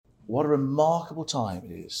what a remarkable time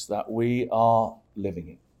it is that we are living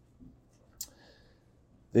in.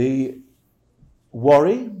 The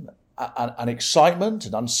worry and excitement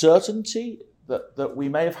and uncertainty that we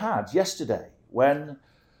may have had yesterday when,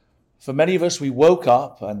 for many of us, we woke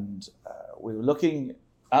up and we were looking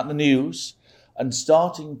at the news and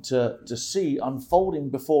starting to see unfolding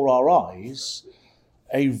before our eyes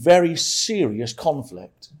a very serious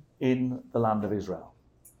conflict in the land of Israel.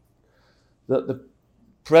 That the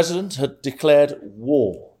president had declared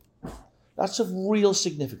war. That's of real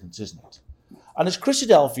significance, isn't it? And as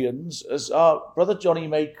Christadelphians, as our brother Johnny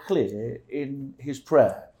made clear in his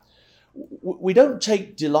prayer, we don't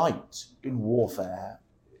take delight in warfare.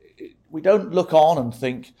 We don't look on and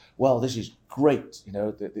think, well, this is great. You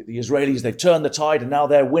know, the Israelis, they've turned the tide and now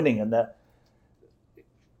they're winning. And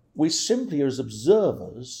we simply, as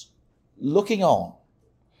observers, looking on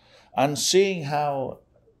and seeing how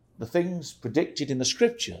the things predicted in the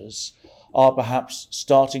scriptures are perhaps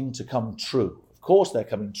starting to come true. Of course they're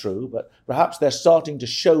coming true, but perhaps they're starting to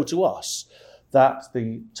show to us that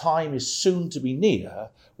the time is soon to be near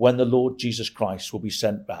when the Lord Jesus Christ will be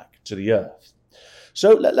sent back to the earth.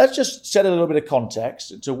 So let's just set a little bit of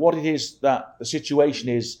context into what it is that the situation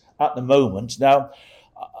is at the moment. Now,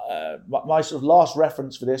 my sort of last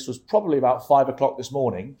reference for this was probably about 5 o'clock this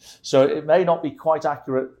morning, so it may not be quite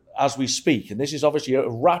accurate as we speak. And this is obviously a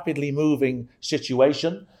rapidly moving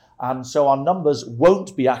situation, and so our numbers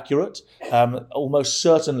won't be accurate. Almost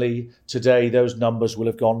certainly today those numbers will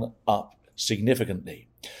have gone up significantly.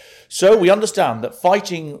 So we understand that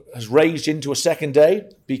fighting has raged into a second day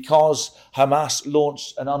because Hamas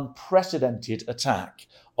launched an unprecedented attack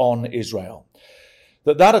on Israel.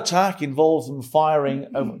 That attack involved them firing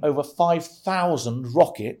over 5,000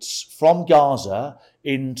 rockets from Gaza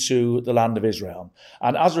into the land of Israel.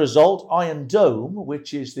 And as a result, Iron Dome,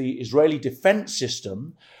 which is the Israeli defense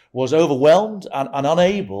system, was overwhelmed and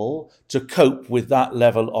unable to cope with that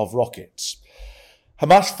level of rockets.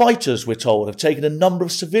 Hamas fighters, we're told, have taken a number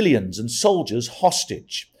of civilians and soldiers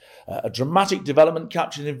hostage. A dramatic development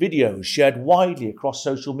captured in videos shared widely across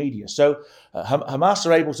social media. So Hamas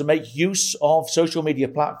are able to make use of social media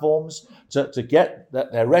platforms to get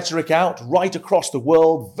their rhetoric out right across the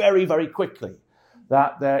world very, very quickly.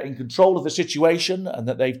 That they're in control of the situation and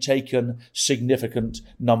that they've taken significant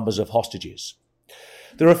numbers of hostages.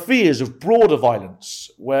 There are fears of broader violence,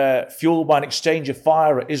 fueled by an exchange of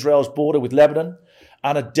fire at Israel's border with Lebanon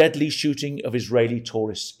and a deadly shooting of Israeli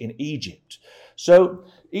tourists in Egypt. So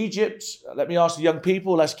Egypt, let me ask the young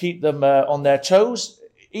people, let's keep them on their toes.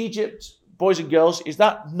 Egypt, boys and girls, is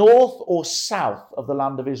that north or south of the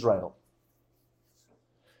land of Israel?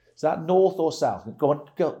 Is that north or south? Go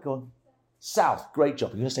on. South, great job.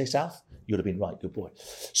 You're going to say south? You would have been right, good boy.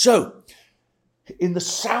 So, in the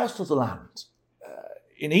south of the land,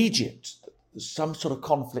 in Egypt, there's some sort of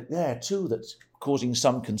conflict there too that's causing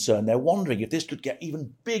some concern. They're wondering if this could get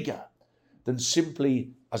even bigger than simply,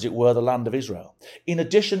 as it were, the land of Israel. In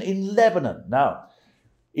addition, in Lebanon. Now,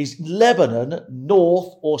 is Lebanon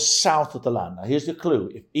north or south of the land? Now, here's the clue.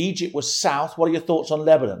 If Egypt was south, what are your thoughts on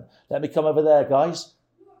Lebanon? Let me come over there, guys.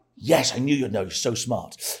 Yes, I knew you'd know. You're so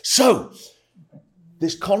smart. So,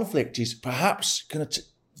 this conflict is perhaps going to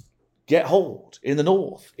get hold in the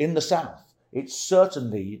north, in the south. It's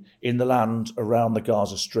certainly in the land around the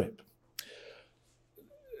Gaza Strip.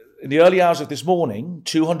 In the early hours of this morning,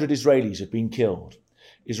 200 Israelis have been killed.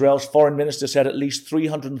 Israel's foreign minister said at least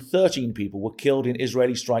 313 people were killed in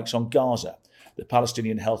Israeli strikes on Gaza, the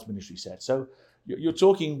Palestinian Health Ministry said. So you're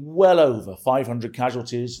talking well over 500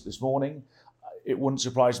 casualties this morning. It wouldn't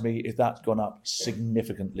surprise me if that's gone up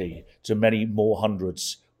significantly to many more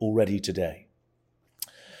hundreds already today.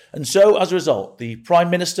 And so, as a result, the Prime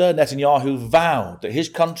Minister, Netanyahu, vowed that his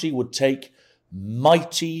country would take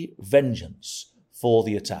mighty vengeance for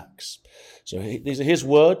the attacks. So these are his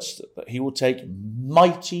words, that he will take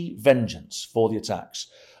mighty vengeance for the attacks,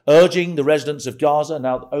 urging the residents of Gaza.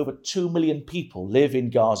 Now, over 2 million people live in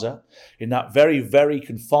Gaza, in that very, very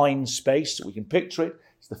confined space. We can picture it.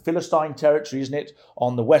 It's the Philistine territory, isn't it,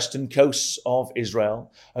 on the western coasts of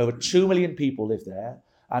Israel. Over 2 million people live there.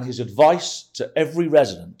 And his advice to every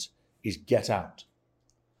resident is get out.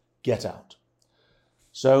 Get out.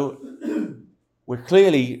 So we're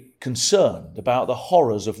clearly concerned about the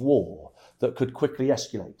horrors of war that could quickly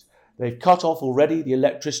escalate. They've cut off already the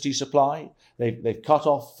electricity supply. They've cut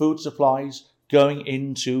off food supplies going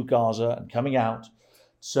into Gaza and coming out.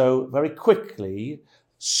 So very quickly,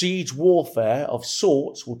 siege warfare of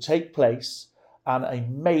sorts will take place and a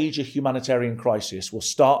major humanitarian crisis will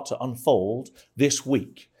start to unfold this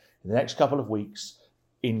week, in the next couple of weeks,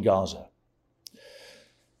 in Gaza.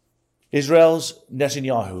 Israel's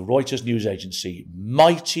Netanyahu, Reuters news agency,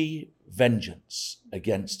 mighty vengeance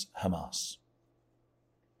against Hamas.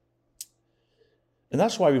 And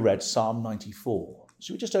that's why we read Psalm 94.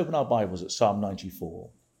 So we just open our Bibles at Psalm 94.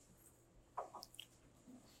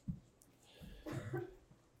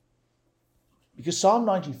 Because Psalm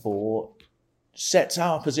 94 sets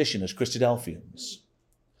our position as Christadelphians,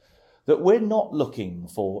 that we're not looking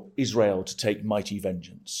for Israel to take mighty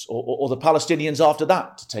vengeance, or the Palestinians after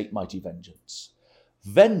that to take mighty vengeance.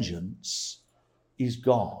 Vengeance is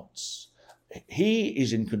God's. He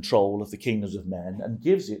is in control of the kingdoms of men and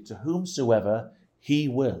gives it to whomsoever he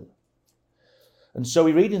will. And so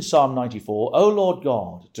we read in Psalm 94, O Lord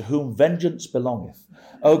God, to whom vengeance belongeth,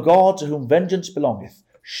 O God, to whom vengeance belongeth,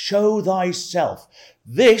 show thyself.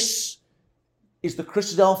 This is the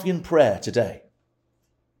Christadelphian prayer today.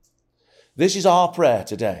 This is our prayer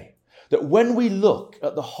today, that when we look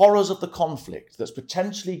at the horrors of the conflict that's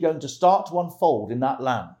potentially going to start to unfold in that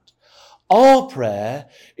land, our prayer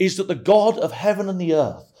is that the God of heaven and the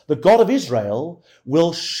earth, the God of Israel,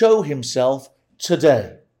 will show himself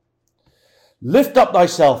today. Lift up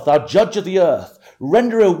thyself, thou judge of the earth.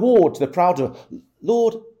 Render reward to the proud.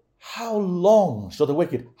 Lord, how long shall the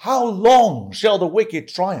wicked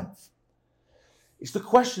triumph? It's the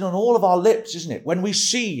question on all of our lips, isn't it? When we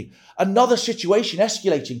see another situation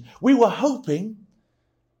escalating, we were hoping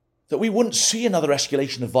that we wouldn't see another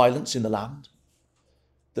escalation of violence in the land,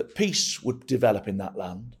 that peace would develop in that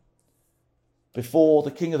land before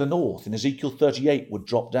the king of the north in Ezekiel 38 would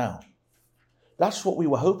drop down. That's what we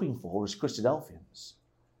were hoping for as Christadelphians.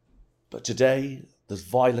 But today there's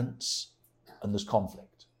violence and there's conflict.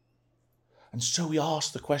 And so we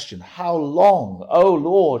ask the question, how long, O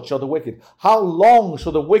Lord, shall the wicked, how long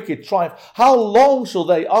shall the wicked triumph? How long shall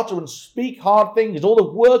they utter and speak hard things? All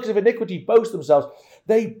the workers of iniquity boast themselves.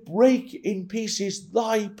 They break in pieces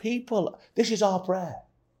thy people. This is our prayer.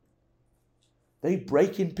 They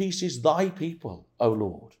break in pieces thy people, O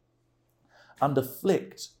Lord, and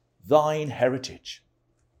afflict thine heritage.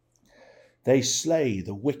 They slay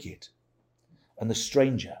the wicked and the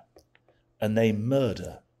stranger, and they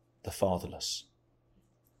murder the fatherless.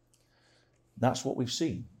 That's what we've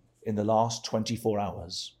seen in the last 24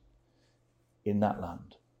 hours in that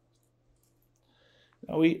land.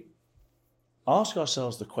 Now we ask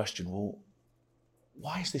ourselves the question, well,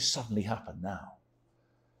 why has this suddenly happened now?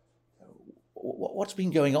 What's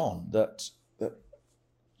been going on that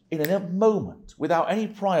in a moment, without any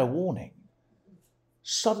prior warning,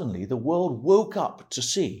 suddenly the world woke up to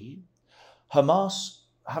see Hamas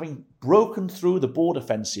having broken through the border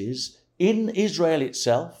fences in Israel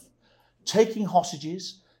itself, taking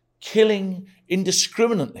hostages, killing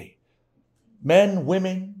indiscriminately men,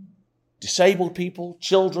 women, disabled people,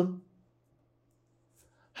 children.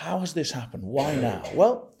 How has this happened? Why now?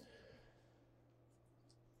 Well,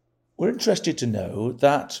 we're interested to know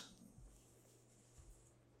that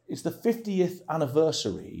it's the 50th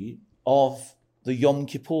anniversary of the Yom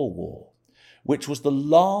Kippur War, which was the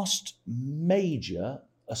last major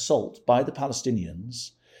assault by the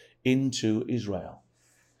Palestinians into Israel.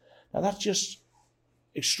 Now that's just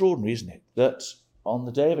extraordinary, isn't it? That on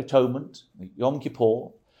the Day of Atonement, Yom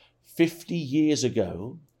Kippur, 50 years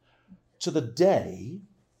ago, to the day,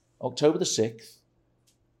 October the 6th,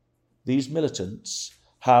 these militants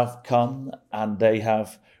have come and they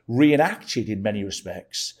have reenacted in many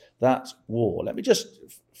respects that war. Let me just,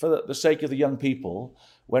 for the sake of the young people,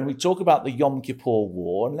 when we talk about the Yom Kippur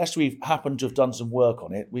War, unless we've happened to have done some work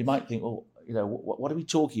on it, we might think, oh, what are we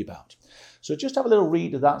talking about? So just have a little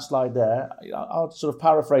read of that slide there. I'll sort of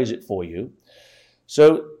paraphrase it for you.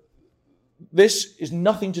 So this is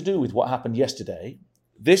nothing to do with what happened yesterday.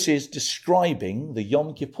 This is describing the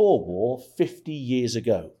Yom Kippur War 50 years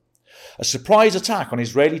ago. A surprise attack on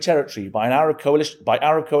Israeli territory by Arab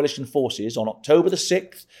coalition forces on October the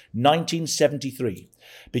 6th, 1973,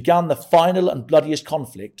 began the final and bloodiest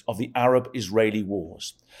conflict of the Arab-Israeli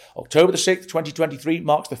wars. October the 6th, 2023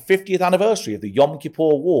 marks the 50th anniversary of the Yom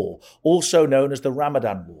Kippur War, also known as the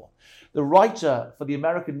Ramadan War. The writer for the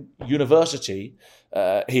American University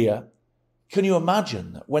here, can you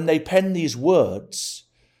imagine when they penned these words,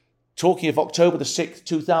 talking of October the 6th,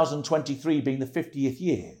 2023 being the 50th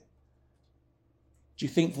year? Do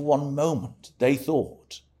you think for one moment they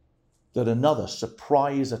thought that another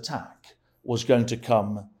surprise attack was going to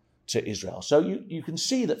come to Israel? So you can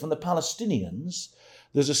see that from the Palestinians,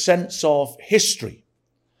 there's a sense of history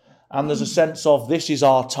and there's a sense of this is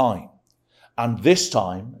our time. And this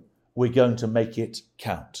time we're going to make it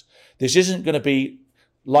count. This isn't going to be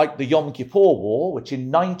like the Yom Kippur War, which in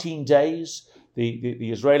 19 days,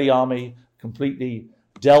 the Israeli army completely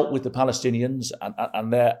dealt with the Palestinians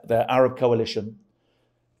and their Arab coalition,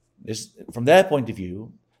 from their point of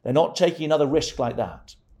view, they're not taking another risk like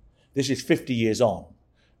that. This is 50 years on,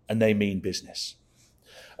 and they mean business.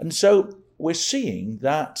 And so we're seeing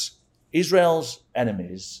that Israel's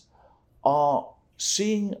enemies are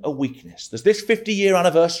seeing a weakness. There's this 50-year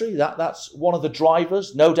anniversary. That's one of the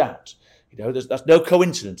drivers, no doubt. That's no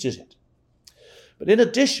coincidence, is it? But in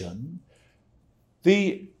addition,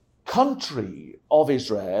 the country of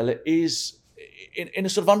Israel is in a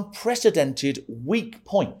sort of unprecedented weak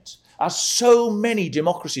point, as so many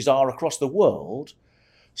democracies are across the world,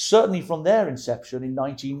 certainly from their inception in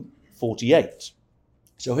 1948.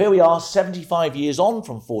 So here we are, 75 years on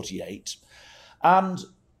from 48, and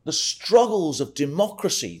the struggles of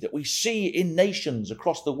democracy that we see in nations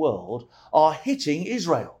across the world are hitting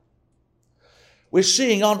Israel. We're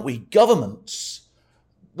seeing, aren't we, governments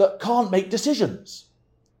that can't make decisions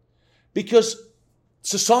because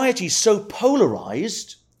society is so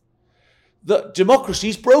polarized that democracy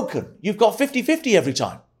is broken. You've got 50-50 every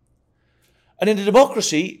time. And in a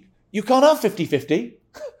democracy, you can't have 50-50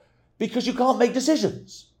 because you can't make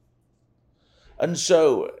decisions. And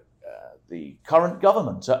so the current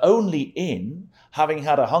government are only in, having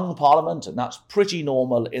had a hung parliament, and that's pretty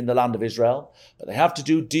normal in the land of Israel, but they have to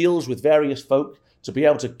do deals with various folk to be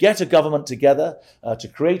able to get a government together, to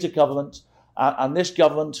create a government. And this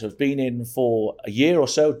government has been in for a year or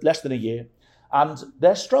so, less than a year, and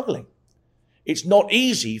they're struggling. It's not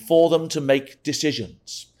easy for them to make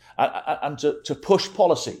decisions and to push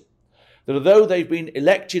policy. That although they've been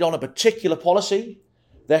elected on a particular policy,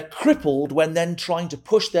 they're crippled when then trying to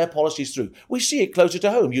push their policies through. We see it closer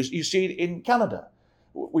to home. You see it in Canada.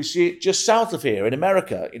 We see it just south of here in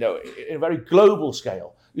America, in a very global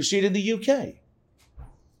scale. You see it in the UK.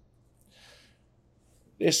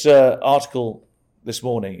 This article this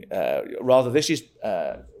morning, this is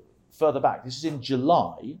further back. This is in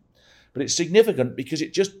July, but it's significant because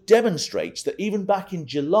it just demonstrates that even back in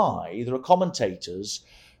July, there are commentators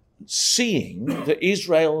seeing that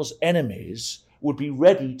Israel's enemies would be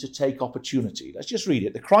ready to take opportunity. Let's just read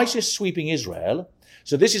it. The crisis sweeping Israel,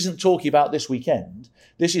 so this isn't talking about this weekend,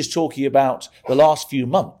 this is talking about the last few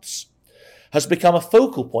months, has become a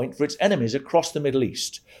focal point for its enemies across the Middle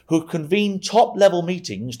East, who convene top-level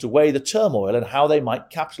meetings to weigh the turmoil and how they might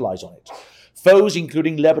capitalize on it. Foes,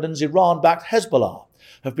 including Lebanon's Iran-backed Hezbollah,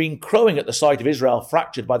 have been crowing at the sight of Israel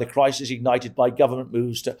fractured by the crisis ignited by government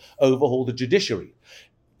moves to overhaul the judiciary,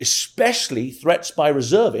 especially threats by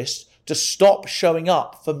reservists to stop showing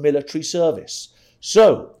up for military service.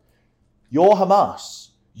 So, you're Hamas.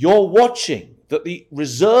 You're watching that the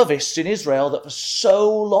reservists in Israel that for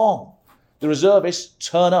so long, the reservists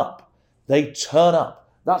turn up. They turn up.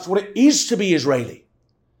 That's what it is to be Israeli.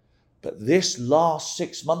 But this last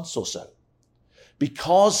 6 months or so,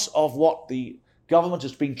 because of what the government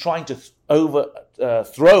has been trying to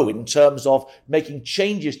overthrow in terms of making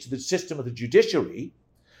changes to the system of the judiciary,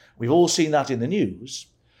 we've all seen that in the news.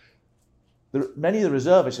 Many of the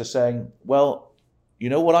reservists are saying, well, you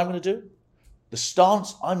know what I'm going to do? The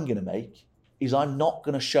stance I'm going to make is I'm not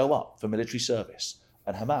going to show up for military service.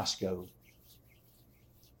 And Hamas go,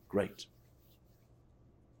 great.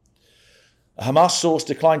 A Hamas source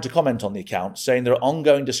declined to comment on the account, saying there are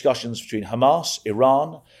ongoing discussions between Hamas,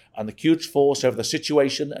 Iran, and the Quds force over the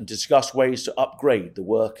situation and discuss ways to upgrade the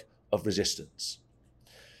work of resistance.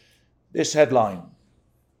 This headline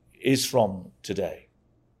is from today.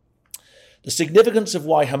 The significance of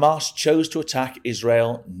why Hamas chose to attack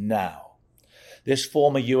Israel now. This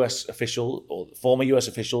former US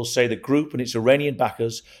officials say the group and its Iranian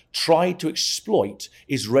backers tried to exploit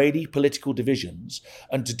Israeli political divisions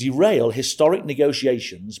and to derail historic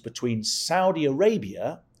negotiations between Saudi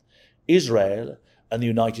Arabia, Israel, and the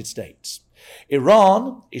United States.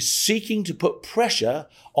 Iran is seeking to put pressure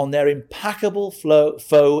on their implacable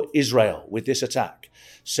foe Israel with this attack,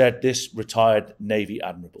 said this retired Navy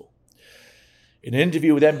admiral. In an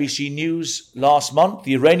interview with NBC News last month,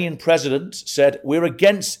 the Iranian president said, "We're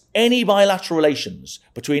against any bilateral relations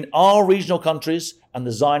between our regional countries and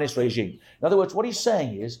the Zionist regime." In other words, what he's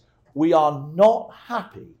saying is, we are not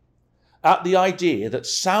happy at the idea that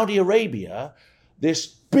Saudi Arabia, this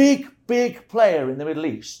big player in the Middle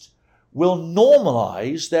East, will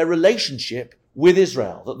normalize their relationship with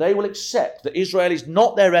Israel, that they will accept that Israel is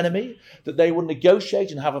not their enemy, that they will negotiate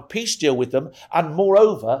and have a peace deal with them, and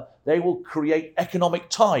moreover, they will create economic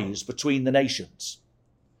ties between the nations.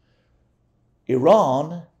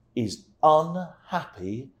 Iran is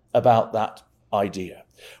unhappy about that idea.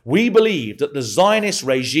 We believe that the Zionist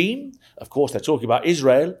regime, of course they're talking about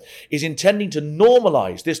Israel, is intending to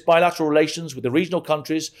normalize this bilateral relations with the regional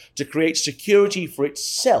countries to create security for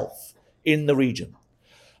itself in the region.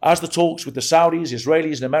 As the talks with the Saudis,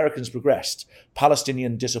 Israelis and Americans progressed,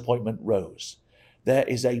 Palestinian disappointment rose. There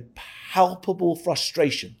is a palpable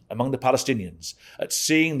frustration among the Palestinians at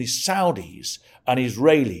seeing the Saudis and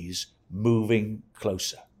Israelis moving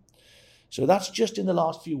closer. So that's just in the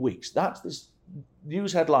last few weeks. That's this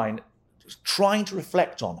news headline trying to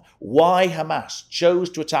reflect on why Hamas chose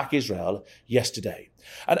to attack Israel yesterday.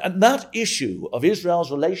 And that issue of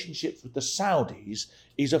Israel's relationships with the Saudis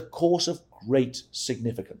is, of course, of great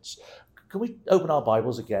significance. Can we open our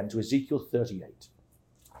Bibles again to Ezekiel 38?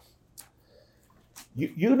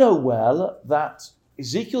 You know well that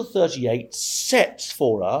Ezekiel 38 sets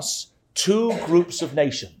for us two groups of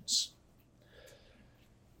nations.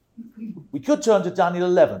 We could turn to Daniel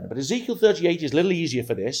 11, but Ezekiel 38 is a little easier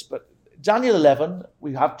for this. But Daniel 11,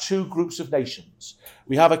 we have two groups of nations.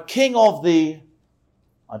 We have a king of the,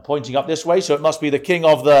 I'm pointing up this way, so it must be the king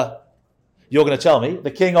of the, you're going to tell me,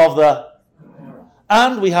 the king of the,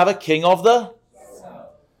 and we have a king of the,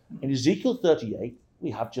 in Ezekiel 38,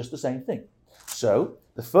 we have just the same thing. So,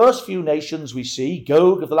 the first few nations we see,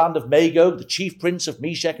 Gog of the land of Magog, the chief prince of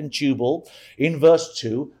Meshech and Tubal, in verse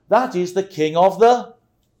 2, that is the king of the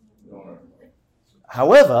north.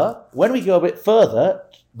 However, when we go a bit further,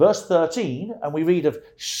 verse 13, and we read of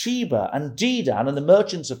Sheba and Dedan and the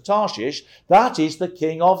merchants of Tarshish, that is the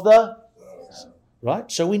king of the south. Right?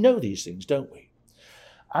 So we know these things, don't we?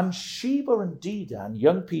 And Sheba and Dedan,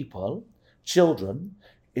 young people, children,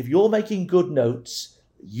 if you're making good notes,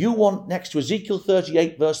 you want next to Ezekiel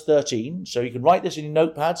 38 verse 13, so you can write this in your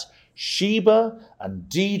notepads, Sheba and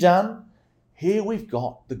Dedan. Here we've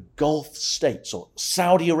got the Gulf states or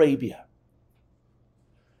Saudi Arabia.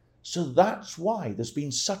 So that's why there's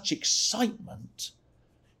been such excitement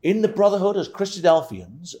in the Brotherhood as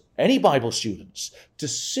Christadelphians, any Bible students, to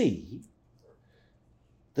see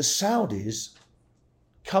the Saudis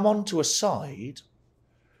come onto a side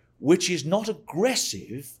which is not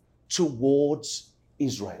aggressive towards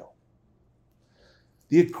Israel.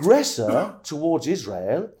 The aggressor towards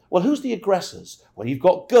Israel, well, who's the aggressors? Well, you've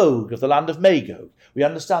got Gog of the land of Magog. We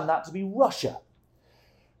understand that to be Russia.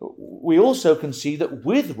 We also can see that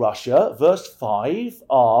with Russia, verse 5,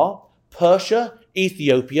 are Persia,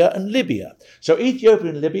 Ethiopia, and Libya. So Ethiopia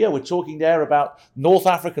and Libya, we're talking there about North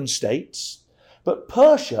African states. But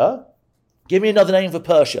Persia, give me another name for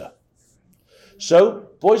Persia. So,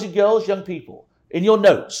 boys and girls, young people, in your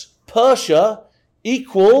notes, Persia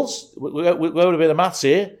equals, we'll go to a bit of maths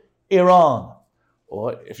here, Iran.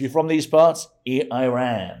 Or if you're from these parts,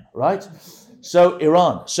 Iran, right? So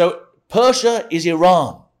Iran. So Persia is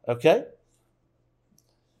Iran, okay?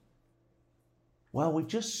 Well, we've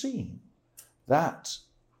just seen that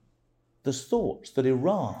there's thoughts that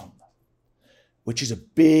Iran, which is a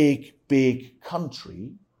big, big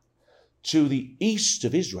country to the east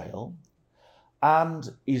of Israel,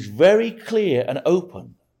 and is very clear and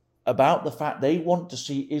open about the fact they want to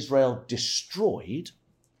see Israel destroyed,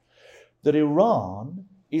 that Iran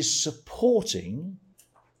is supporting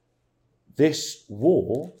this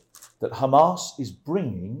war that Hamas is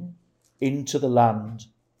bringing into the land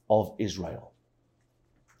of Israel.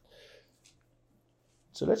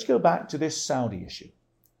 So let's go back to this Saudi issue,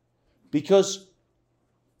 because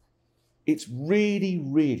it's really,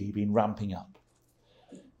 really been ramping up.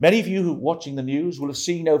 Many of you who are watching the news will have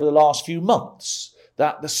seen over the last few months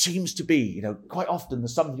that there seems to be, quite often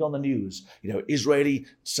there's something on the news, Israeli,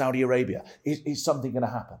 Saudi Arabia, is something going to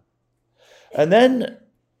happen? And then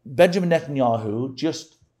Benjamin Netanyahu,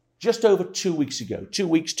 just over 2 weeks ago, 2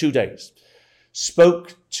 weeks, 2 days,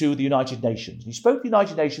 spoke to the United Nations. He spoke to the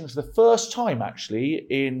United Nations for the first time, actually,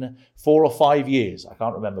 in 4 or 5 years. I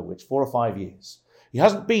can't remember which, 4 or 5 years. He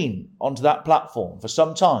hasn't been onto that platform for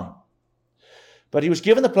some time. But he was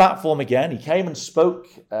given the platform again. He came and spoke,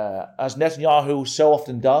 as Netanyahu so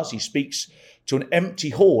often does. He speaks to an empty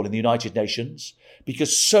hall in the United Nations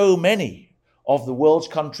because so many of the world's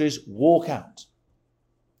countries walk out.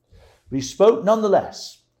 But he spoke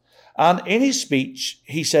nonetheless. And in his speech,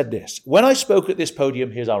 he said this: when I spoke at this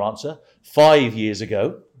podium, here's our answer, 5 years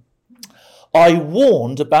ago, I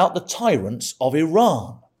warned about the tyrants of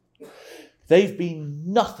Iran. They've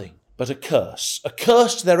been nothing but a curse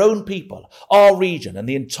to their own people, our region, and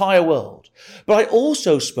the entire world. But I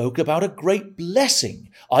also spoke about a great blessing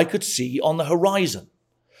I could see on the horizon.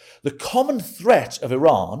 The common threat of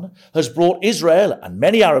Iran has brought Israel and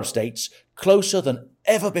many Arab states closer than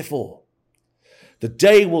ever before. The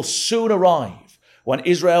day will soon arrive when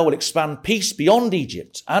Israel will expand peace beyond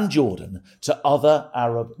Egypt and Jordan to other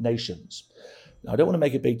Arab nations. Now, I don't want to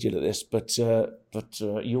make a big deal of this, but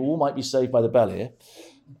you all might be saved by the bell here.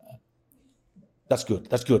 That's good.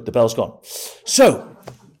 The bell's gone. So,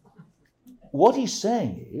 what he's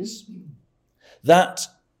saying is that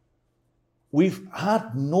we've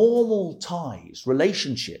had normal ties,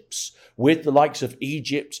 relationships with the likes of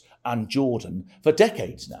Egypt and Jordan for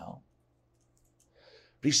decades now.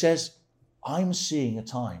 But he says, I'm seeing a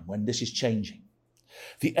time when this is changing.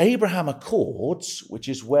 The Abraham Accords, which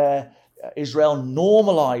is where Israel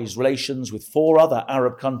normalized relations with 4 other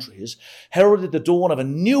Arab countries, heralded the dawn of a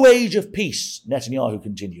new age of peace, Netanyahu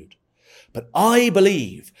continued. But I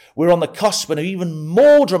believe we're on the cusp of an even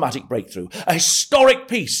more dramatic breakthrough, a historic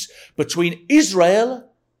peace between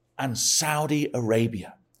Israel and Saudi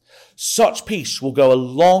Arabia. Such peace will go a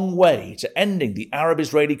long way to ending the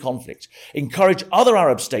Arab-Israeli conflict, encourage other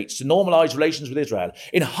Arab states to normalize relations with Israel,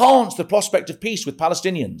 enhance the prospect of peace with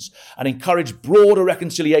Palestinians, and encourage broader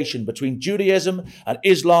reconciliation between Judaism and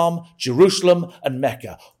Islam, Jerusalem and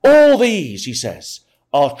Mecca. All these, he says,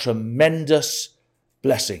 are tremendous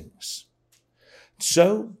blessings.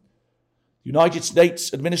 So, the United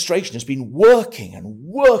States administration has been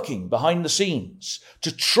working behind the scenes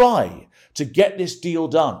to try to get this deal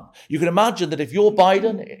done. You can imagine that if you're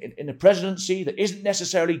Biden in a presidency that isn't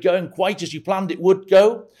necessarily going quite as you planned it would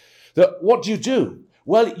go, that what do?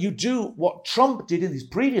 Well, you do what Trump did in his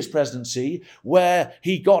previous presidency, where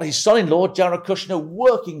he got his son-in-law, Jared Kushner,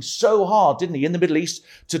 working so hard, didn't he, in the Middle East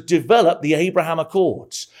to develop the Abraham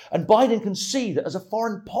Accords. And Biden can see that as a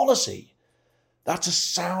foreign policy, that's a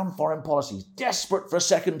sound foreign policy. He's desperate for a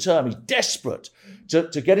second term. He's desperate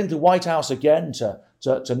to get into the White House again,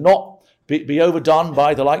 to not be overdone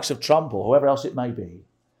by the likes of Trump or whoever else it may be.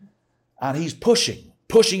 And he's pushing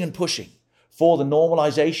for the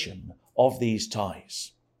normalization of these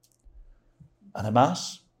ties. And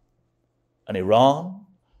Hamas and Iran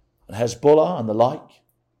and Hezbollah and the like,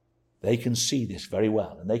 they can see this very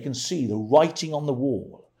well. And they can see the writing on the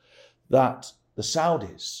wall that the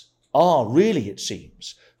Saudis are really, it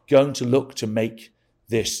seems, going to look to make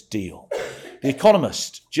this deal. The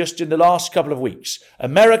Economist, just in the last couple of weeks,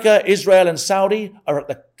 America, Israel and Saudi are at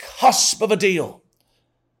the cusp of a deal.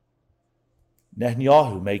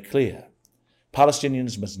 Netanyahu made clear,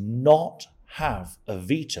 Palestinians must not have a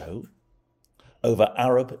veto over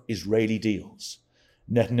Arab-Israeli deals.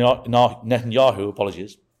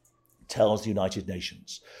 Netanyahu, tells the United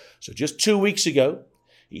Nations. So just 2 weeks ago,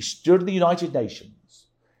 he stood in the United Nations.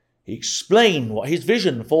 He explained what his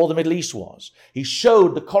vision for the Middle East was. He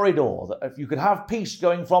showed the corridor, that if you could have peace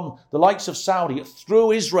going from the likes of Saudi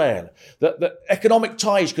through Israel, that economic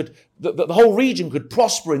ties that the whole region could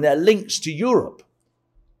prosper in their links to Europe.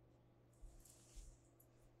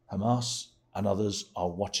 Hamas and others are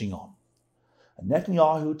watching on. And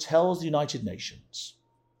Netanyahu tells the United Nations,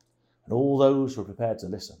 and all those who are prepared to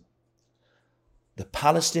listen, the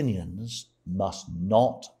Palestinians must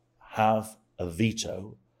not have a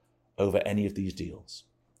veto over any of these deals.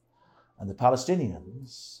 And the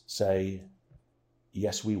Palestinians say,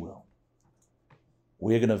 yes, we will.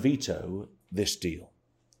 We're going to veto this deal.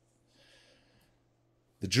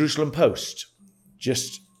 The Jerusalem Post,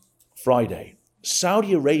 just Friday,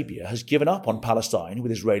 Saudi Arabia has given up on Palestine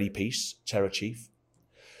with Israeli peace, terror chief.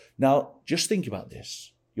 Now, just think about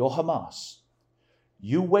this. You're Hamas.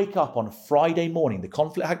 You wake up on Friday morning. The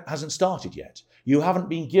conflict hasn't started yet. You haven't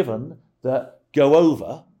been given the go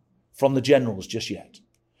over from the generals just yet.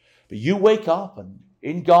 But you wake up and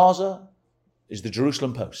in Gaza is the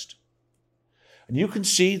Jerusalem Post. And you can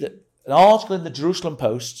see that an article in the Jerusalem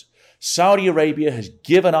Post, Saudi Arabia has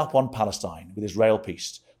given up on Palestine with Israel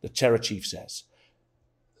peace, the terror chief says.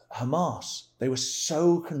 Hamas, they were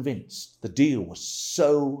so convinced the deal was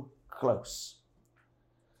so close.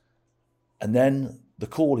 And then the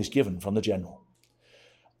call is given from the general.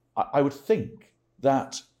 I would think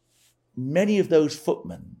that many of those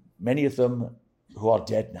footmen, many of them who are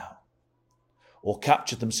dead now, or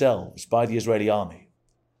captured themselves by the Israeli army,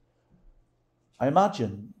 I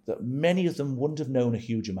imagine that many of them wouldn't have known a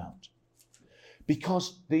huge amount.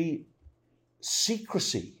 Because the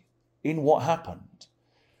secrecy in what happened,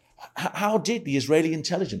 how did the Israeli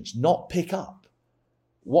intelligence not pick up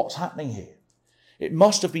what's happening here? It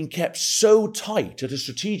must have been kept so tight at a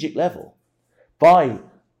strategic level by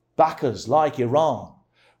backers like Iran,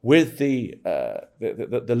 with the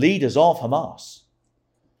leaders of Hamas,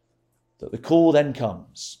 that the call then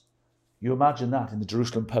comes. You imagine that in the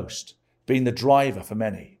Jerusalem Post, being the driver for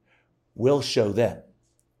many, will show them.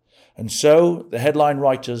 And so the headline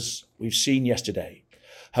writers we've seen yesterday,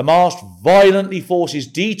 Hamas violently forces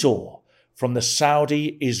detour from the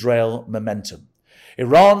Saudi-Israel momentum.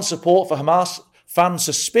 Iran's support for Hamas fans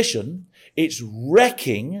suspicion it's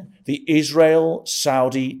wrecking the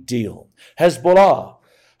Israel-Saudi deal. Hezbollah.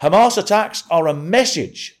 Hamas attacks are a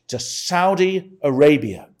message to Saudi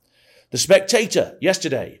Arabia. The Spectator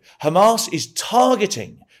yesterday. Hamas is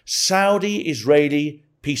targeting Saudi-Israeli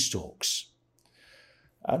peace talks.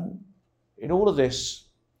 And in all of this,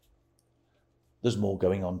 there's more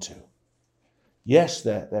going on too. Yes,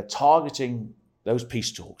 they're targeting those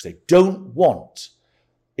peace talks. They don't want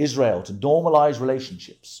Israel to normalize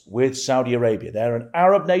relationships with Saudi Arabia. They're an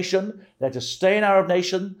Arab nation. They're to stay an Arab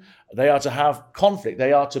nation. They are to have conflict.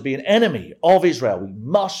 They are to be an enemy of Israel. We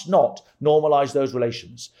must not normalize those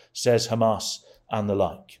relations, says Hamas and the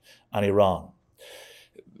like, and Iran.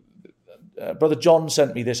 Brother John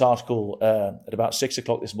sent me this article at about 6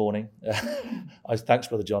 o'clock this morning. Thanks,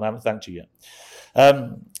 Brother John. I haven't thanked you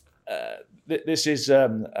yet. This is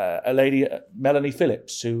a lady, Melanie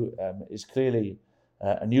Phillips, who is clearly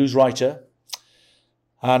a news writer.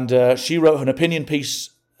 And she wrote an opinion piece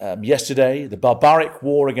yesterday, The Barbaric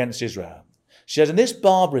War Against Israel. She says, and this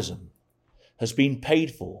barbarism has been paid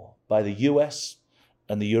for by the US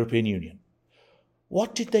and the European Union.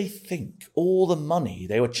 What did they think all the money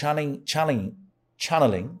they were channeling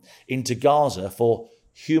into Gaza for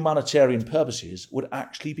humanitarian purposes would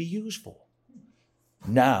actually be used for?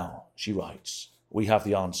 Now, she writes, we have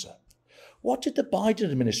the answer. What did the Biden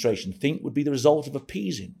administration think would be the result of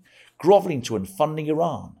appeasing, groveling to and funding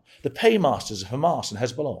Iran, the paymasters of Hamas and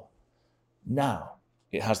Hezbollah? Now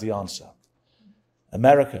it has the answer.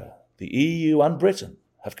 America, the EU and Britain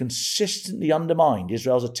have consistently undermined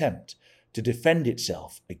Israel's attempt to defend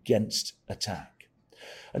itself against attack.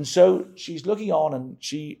 And so she's looking on and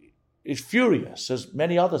she is furious, as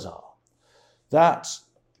many others are, that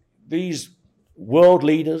these world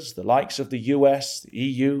leaders, the likes of the US, the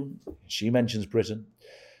EU, she mentions Britain,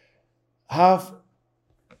 have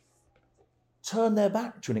turned their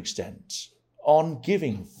back to an extent on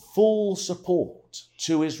giving full support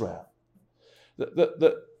to Israel.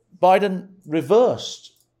 That Biden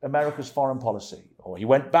reversed America's foreign policy, or he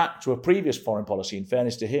went back to a previous foreign policy, in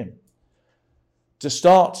fairness to him, to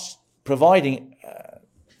start providing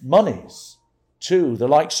monies to the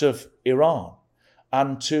likes of Iran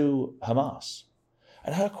and to Hamas.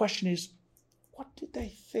 And her question is, what did they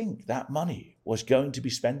think that money was going to be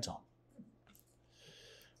spent on?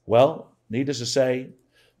 Well, needless to say,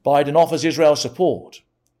 Biden offers Israel support,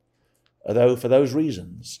 although for those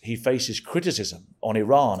reasons he faces criticism on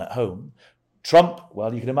Iran at home. Trump,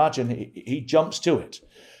 well, you can imagine, he jumps to it,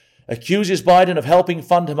 accuses Biden of helping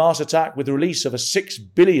fund Hamas attack with the release of a $6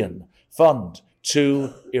 billion fund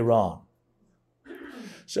to Iran.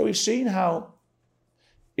 So we've seen how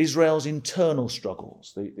Israel's internal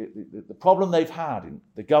struggles, the problem they've had in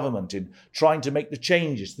the government in trying to make the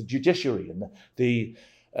changes, the judiciary, and the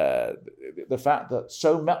fact that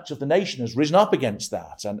so much of the nation has risen up against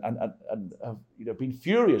that and have been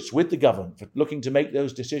furious with the government for looking to make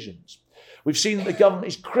those decisions. We've seen that the government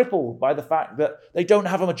is crippled by the fact that they don't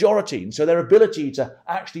have a majority, and so their ability to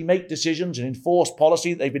actually make decisions and enforce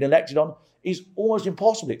policy that they've been elected on is almost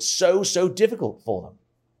impossible. It's so difficult for them.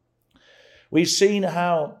 We've seen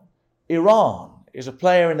how Iran is a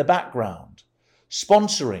player in the background,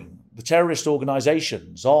 sponsoring the terrorist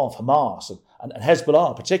organizations of Hamas and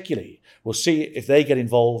Hezbollah particularly. We'll see if they get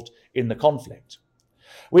involved in the conflict.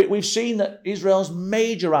 We've seen that Israel's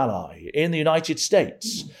major ally in the United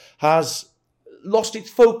States has lost its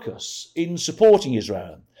focus in supporting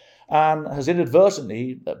Israel and has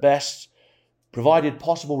inadvertently, at best, provided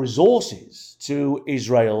possible resources to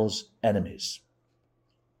Israel's enemies.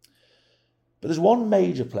 But there's one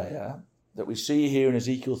major player that we see here in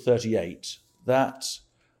Ezekiel 38 that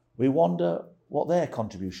we wonder what their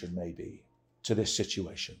contribution may be to this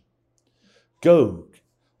situation. Gog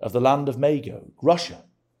of the land of Magog, Russia.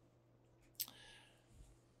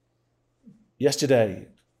 Yesterday,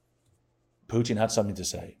 Putin had something to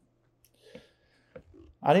say.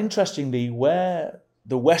 And interestingly, where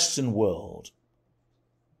the Western world,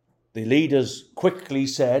 the leaders quickly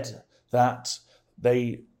said that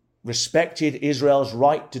they respected Israel's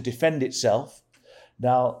right to defend itself.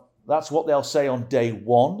 Now, that's what they'll say on day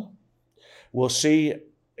one. We'll see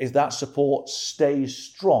if that support stays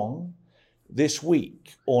strong this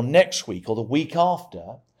week or next week or the week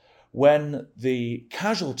after, when the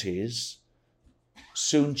casualties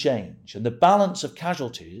soon change. And the balance of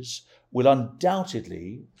casualties will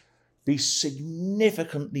undoubtedly be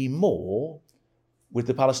significantly more with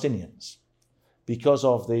the Palestinians because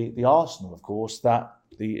of the arsenal, of course, that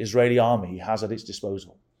the Israeli army has at its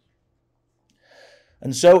disposal.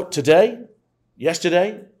 And so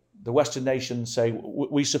yesterday, the Western nations say,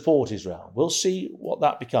 we support Israel. We'll see what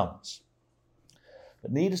that becomes.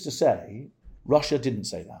 But needless to say, Russia didn't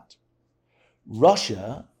say that.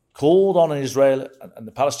 Russia called on Israel and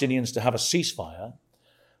the Palestinians to have a ceasefire,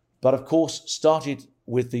 but of course started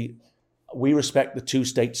with we respect the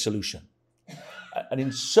two-state solution. And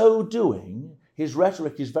in so doing, his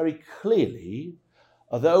rhetoric is very clearly,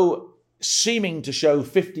 although seeming to show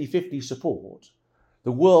 50-50 support,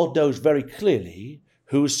 the world knows very clearly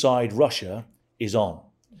whose side Russia is on.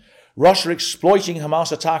 Russia exploiting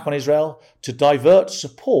Hamas attack on Israel to divert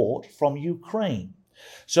support from Ukraine.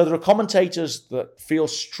 So there are commentators that feel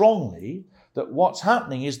strongly that what's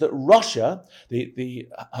happening is that Russia, the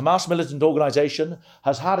Hamas militant organization,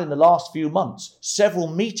 has had in the last few months several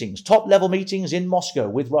meetings, top-level meetings in Moscow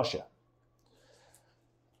with Russia.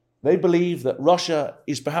 They believe that Russia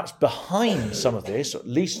is perhaps behind some of this, or at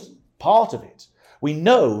least part of it. We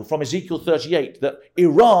know from Ezekiel 38 that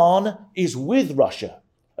Iran is with Russia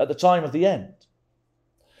at the time of the end.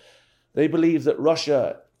 They believe that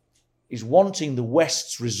Russia is wanting the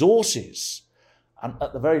West's resources, and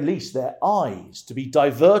at the very least their eyes, to be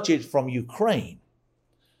diverted from Ukraine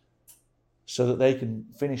so that they can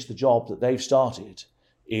finish the job that they've started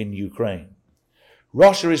in Ukraine.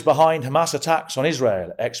 Russia is behind Hamas attacks on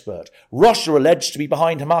Israel, expert. Russia alleged to be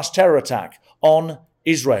behind Hamas terror attack on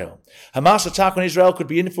Israel. Hamas attack on Israel could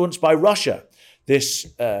be influenced by Russia, this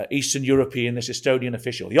Eastern European, this Estonian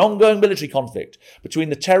official. The ongoing military conflict between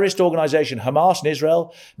the terrorist organization Hamas and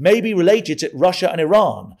Israel may be related to Russia and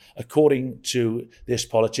Iran, according to this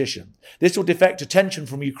politician. This will deflect attention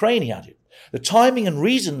from Ukraine, he added. The timing and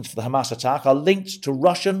reasons for the Hamas attack are linked to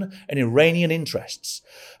Russian and Iranian interests.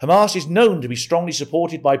 Hamas is known to be strongly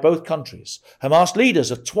supported by both countries. Hamas leaders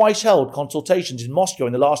have twice held consultations in Moscow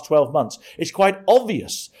in the last 12 months. It's quite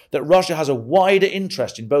obvious that Russia has a wider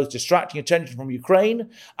interest in both distracting attention from Ukraine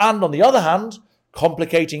and, on the other hand,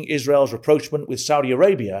 complicating Israel's rapprochement with Saudi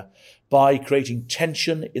Arabia by creating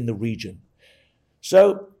tension in the region.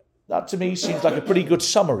 So that to me seems like a pretty good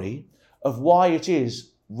summary of why it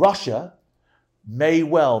is Russia may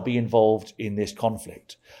well be involved in this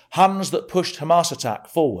conflict. Hands that pushed Hamas attack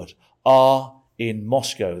forward are in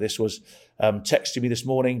Moscow. This was texted to me this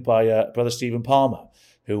morning by Brother Stephen Palmer,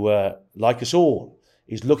 who, like us all,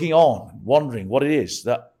 is looking on, wondering what it is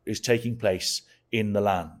that is taking place in the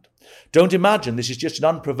land. Don't imagine this is just an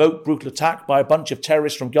unprovoked, brutal attack by a bunch of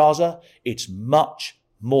terrorists from Gaza. It's much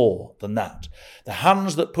more than that. The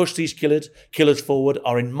hands that push these killers forward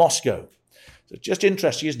are in Moscow. So it's just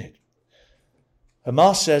interesting, isn't it?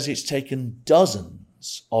 Hamas says it's taken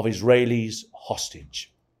dozens of Israelis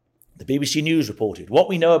hostage. The BBC News reported what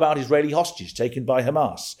we know about Israeli hostages taken by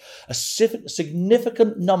Hamas. A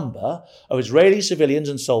significant number of Israeli civilians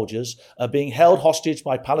and soldiers are being held hostage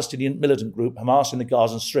by Palestinian militant group Hamas in the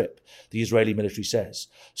Gaza Strip, the Israeli military says.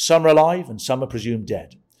 Some are alive and some are presumed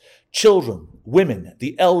dead. Children, women,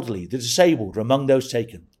 the elderly, the disabled are among those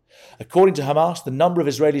taken. According to Hamas, the number of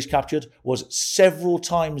Israelis captured was several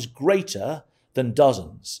times greater than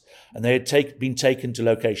dozens, and they had been taken to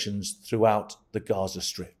locations throughout the Gaza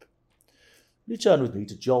Strip. You turn with me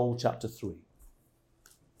to Joel chapter 3.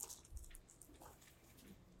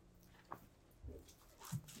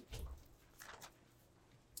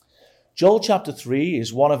 Joel chapter 3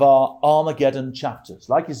 is one of our Armageddon chapters,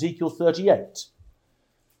 like Ezekiel 38.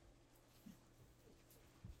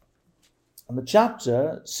 And the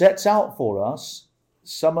chapter sets out for us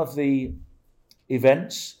some of the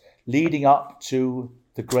events leading up to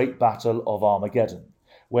the great battle of Armageddon,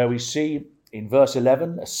 where we see in verse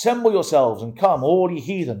 11, assemble yourselves and come, all ye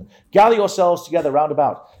heathen, gather yourselves together round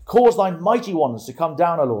about. Cause thy mighty ones to come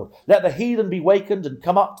down, O Lord. Let the heathen be wakened and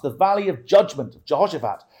come up to the valley of judgment of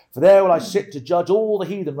Jehoshaphat. For there will I sit to judge all the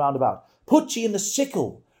heathen round about. Put ye in the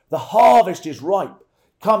sickle, the harvest is ripe.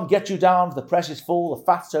 Come, get you down, for the press is full, the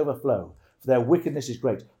fats overflow. For their wickedness is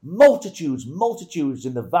great. Multitudes, multitudes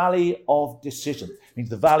in the valley of decision. It means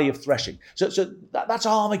the valley of threshing. So that's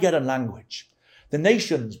Armageddon language. The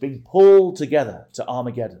nations being pulled together to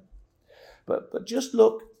Armageddon. But just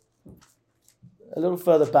look a little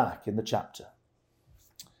further back in the chapter.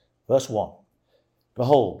 Verse 1.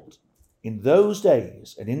 Behold, in those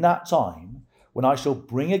days and in that time, when I shall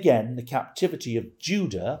bring again the captivity of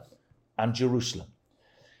Judah and Jerusalem.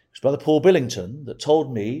 It was Brother Paul Billington that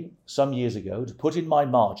told me some years ago to put in my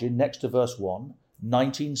margin next to verse 1,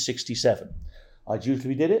 1967. I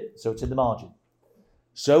dutifully did it, so it's in the margin.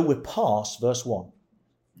 So we're past verse 1.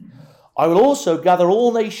 I will also gather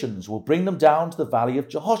all nations, will bring them down to the valley of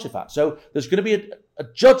Jehoshaphat. So there's going to be a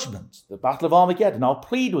judgment, the battle of Armageddon. I'll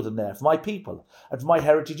plead with them there for my people and for my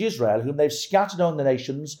heritage Israel, whom they've scattered among the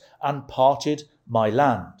nations and parted my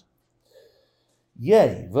land.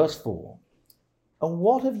 Yea, verse 4, and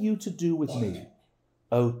what have you to do with me,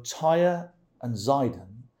 O Tyre and Zidon,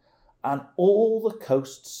 and all the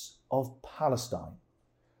coasts of Palestine?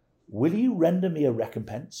 Will you render me a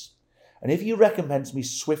recompense? And if you recompense me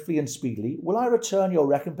swiftly and speedily, will I return your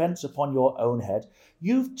recompense upon your own head?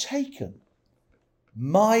 You've taken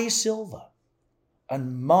my silver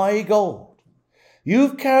and my gold.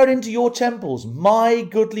 You've carried into your temples my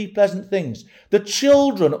goodly pleasant things. The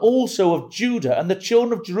children also of Judah and the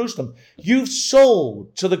children of Jerusalem you've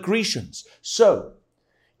sold to the Grecians. So,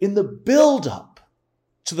 in the build-up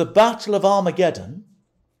to the Battle of Armageddon,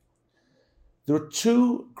 there are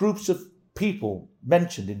two groups of people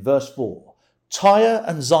mentioned in verse 4. Tyre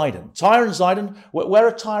and Zidon. Tyre and Zidon, where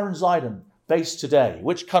are Tyre and Zidon based today?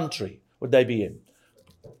 Which country would they be in?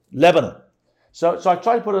 Lebanon. So I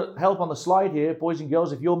try to put help on the slide here, boys and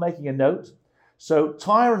girls, if you're making a note. So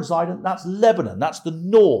Tyre and Zidon, that's Lebanon. That's the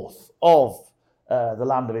north of the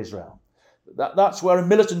land of Israel. That's where a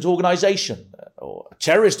militant organization, or a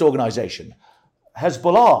terrorist organization,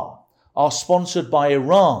 Hezbollah, are sponsored by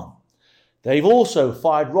Iran. They've also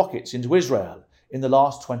fired rockets into Israel in the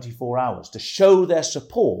last 24 hours to show their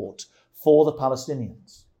support for the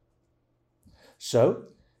Palestinians. So,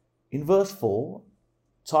 in verse 4,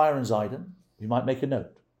 Tyre and Zidon, we might make a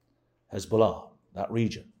note. Hezbollah, that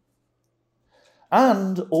region.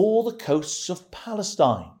 And all the coasts of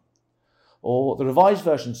Palestine. Or the Revised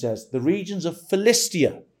Version says, the regions of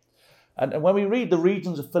Philistia. And when we read the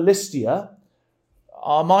regions of Philistia,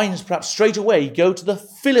 our minds perhaps straight away go to the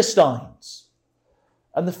Philistines.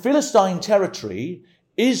 And the Philistine territory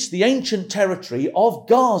is the ancient territory of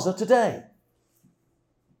Gaza today.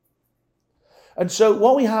 And so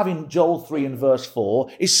what we have in Joel 3 and verse 4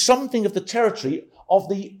 is something of the territory of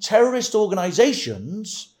the terrorist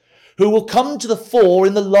organizations who will come to the fore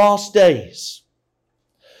in the last days.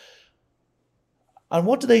 And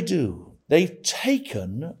what do? They've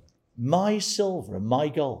taken my silver and my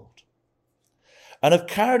gold, and have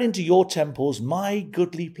carried into your temples my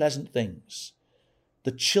goodly pleasant things.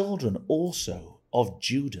 The children also of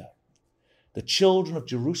Judah, the children of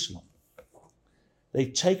Jerusalem,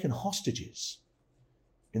 they've taken hostages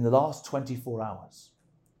in the last 24 hours.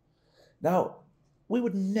 Now, we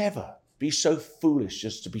would never be so foolish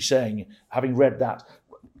just to be saying, having read that,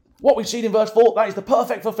 what we've seen in verse 4, that is the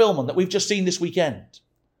perfect fulfillment that we've just seen this weekend.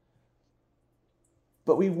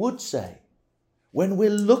 But we would say, when we're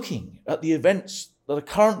looking at the events that are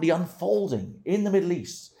currently unfolding in the Middle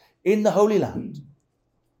East, in the Holy Land,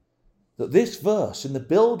 that this verse in the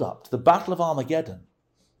build-up to the Battle of Armageddon,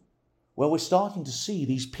 where we're starting to see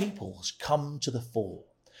these peoples come to the fore,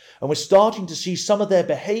 and we're starting to see some of their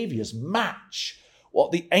behaviors match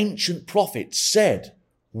what the ancient prophets said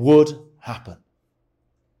would happen.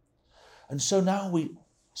 And so now we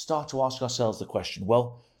start to ask ourselves the question,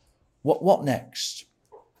 well, what next?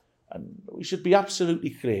 And we should be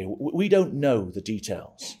absolutely clear. We don't know the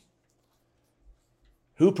details.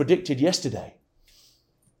 Who predicted yesterday?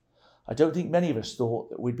 I don't think many of us thought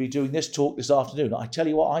that we'd be doing this talk this afternoon. I tell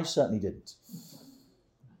you what, I certainly didn't.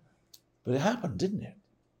 But it happened, didn't it?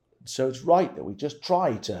 So it's right that we just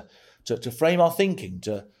try to frame our thinking,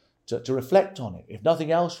 to reflect on it. If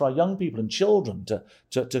nothing else, for our young people and children,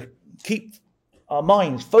 to keep our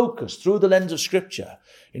minds focused through the lens of Scripture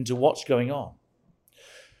into what's going on.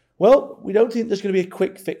 Well, we don't think there's going to be a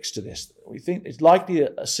quick fix to this. We think it's likely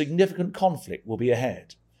a significant conflict will be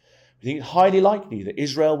ahead. We think it's highly likely that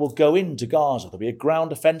Israel will go into Gaza. There'll be a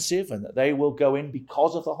ground offensive and that they will go in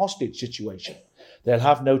because of the hostage situation. They'll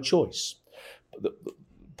have no choice. The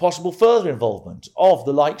possible further involvement of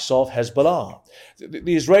the likes of Hezbollah.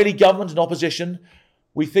 The Israeli government and opposition,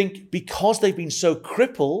 we think because they've been so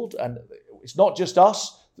crippled, and it's not just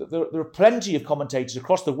us, there are plenty of commentators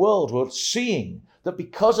across the world who are seeing that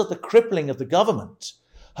because of the crippling of the government,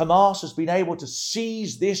 Hamas has been able to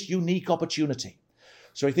seize this unique opportunity.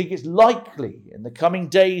 So I think it's likely in the coming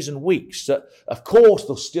days and weeks that, of course,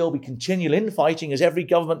 there'll still be continual infighting, as every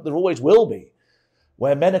government there always will be,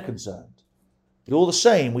 where men are concerned. But all the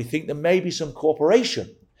same, we think there may be some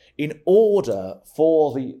cooperation in order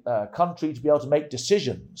for the country to be able to make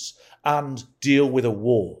decisions and deal with a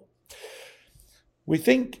war. We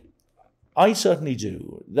think, I certainly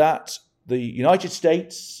do, that the United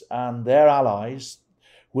States and their allies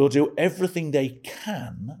will do everything they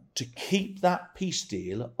can to keep that peace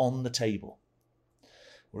deal on the table.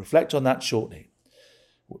 We'll reflect on that shortly.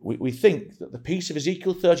 We think that the peace of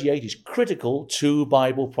Ezekiel 38 is critical to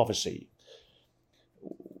Bible prophecy.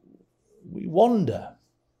 We wonder,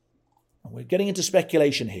 and we're getting into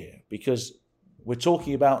speculation here, because we're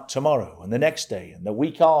talking about tomorrow and the next day and the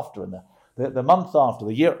week after and the month after,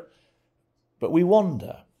 the year. But we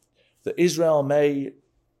wonder that Israel may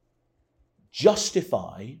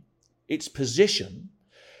justify its position.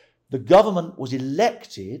 The government was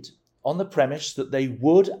elected on the premise that they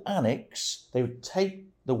would take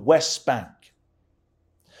the West Bank.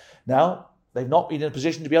 Now, they've not been in a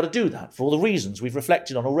position to be able to do that for all the reasons we've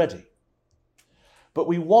reflected on already. But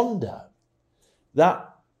we wonder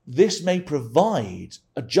that this may provide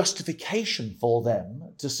a justification for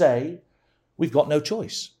them to say, we've got no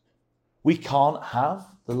choice. We can't have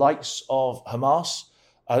the likes of Hamas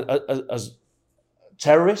as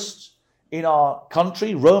terrorists in our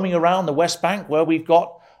country roaming around the West Bank where we've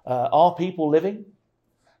got our people living.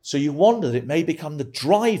 So you wonder that it may become the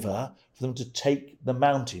driver for them to take the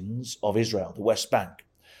mountains of Israel, the West Bank.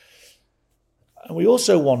 And we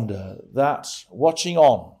also wonder that watching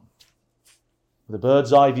on with a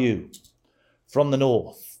bird's eye view from the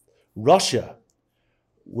north, Russia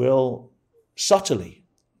will subtly,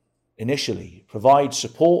 initially, provide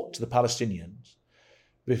support to the Palestinians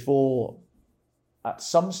before at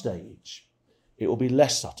some stage it will be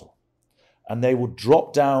less subtle and they will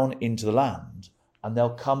drop down into the land and they'll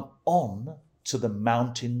come on to the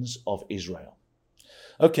mountains of Israel.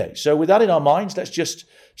 Okay, so with that in our minds, let's just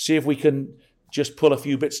see if we can just pull a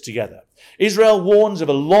few bits together. Israel warns of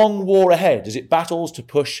a long war ahead as it battles to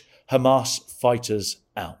push Hamas fighters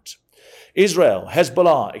out. Israel,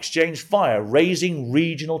 Hezbollah exchanged fire, raising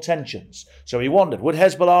regional tensions. So he wondered, would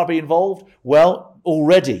Hezbollah be involved? Well,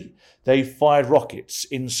 already they've fired rockets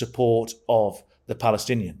in support of the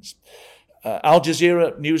Palestinians. Al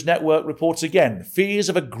Jazeera News Network reports again, fears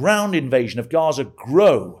of a ground invasion of Gaza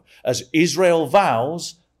grow as Israel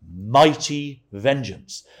vows mighty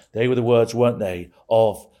vengeance. They were the words, weren't they,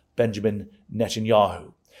 of Benjamin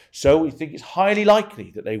Netanyahu. So we think it's highly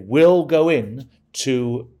likely that they will go in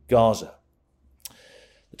to Gaza.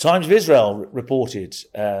 The Times of Israel reported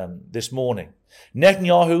this morning,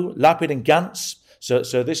 Netanyahu, Lapid and Gantz,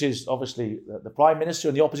 so this is obviously the Prime Minister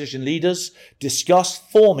and the opposition leaders,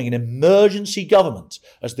 discussed forming an emergency government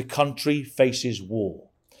as the country faces war.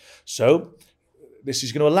 So this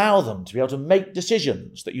is going to allow them to be able to make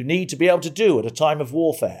decisions that you need to be able to do at a time of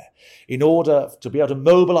warfare in order to be able to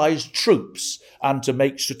mobilize troops and to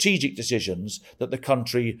make strategic decisions that the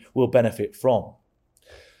country will benefit from.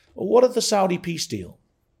 What of the Saudi peace deal?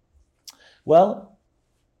 Well,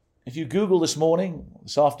 if you Google this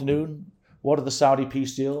afternoon, what of the Saudi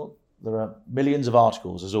peace deal? There are millions of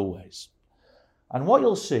articles, as always. And what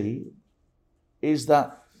you'll see is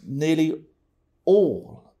that nearly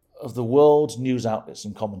all of the world's news outlets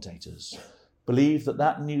and commentators believe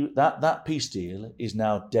that peace deal is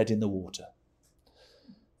now dead in the water.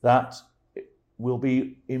 That it will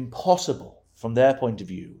be impossible, from their point of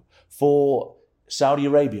view, for Saudi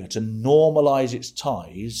Arabia to normalize its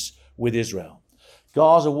ties with Israel.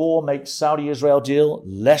 Gaza war makes Saudi-Israel deal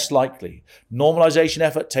less likely. Normalization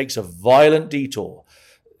effort takes a violent detour.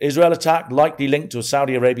 Israel attack likely linked to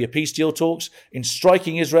Saudi Arabia peace deal talks. In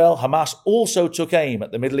striking Israel, Hamas also took aim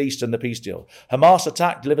at the Middle East and the peace deal. Hamas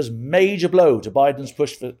attack delivers major blow to Biden's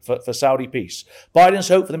push for Saudi peace. Biden's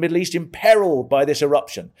hope for the Middle East imperiled by this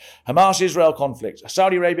eruption. Hamas-Israel conflict.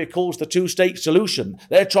 Saudi Arabia calls the two-state solution.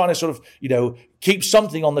 They're trying to keep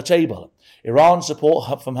something on the table. Iran's support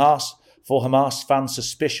for Hamas fans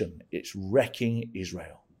suspicion it's wrecking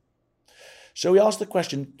Israel. So we ask the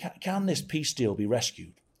question, can this peace deal be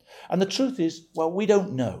rescued? And the truth is, well, we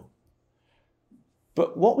don't know.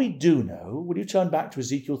 But what we do know, would you turn back to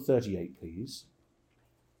Ezekiel 38, please?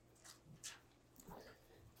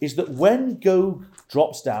 Is that when Gog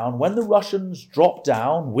drops down, when the Russians drop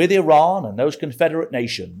down with Iran and those confederate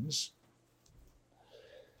nations,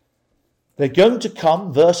 they're going to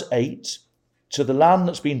come, verse 8, to the land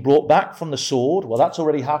that's been brought back from the sword. Well, that's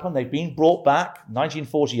already happened. They've been brought back,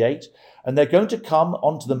 1948, and they're going to come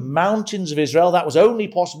onto the mountains of Israel. That was only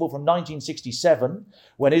possible from 1967,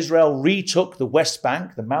 when Israel retook the West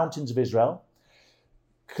Bank, the mountains of Israel.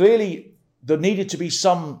 Clearly, there needed to be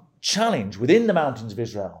some challenge within the mountains of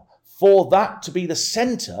Israel for that to be the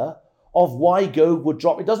center of why Gog would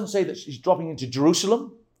drop. It doesn't say that he's dropping into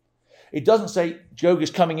Jerusalem. It doesn't say Gog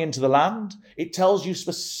is coming into the land. It tells you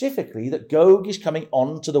specifically that Gog is coming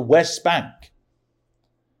onto the West Bank.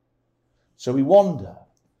 So we wonder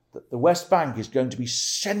that the West Bank is going to be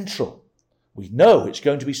central. We know it's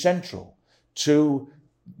going to be central to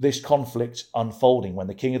this conflict unfolding when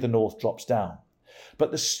the king of the north drops down.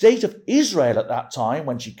 But the state of Israel at that time,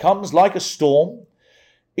 when she comes like a storm,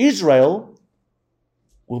 Israel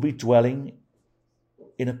will be dwelling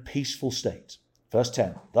in a peaceful state. Verse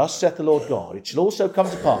 10, thus saith the Lord God, it shall also come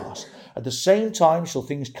to pass, At the same time shall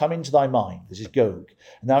things come into thy mind, this is Gog,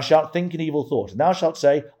 and thou shalt think an evil thought, and thou shalt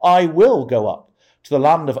say, I will go up to the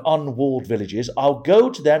land of unwalled villages. I'll go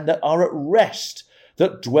to them that are at rest,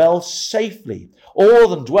 that dwell safely, all of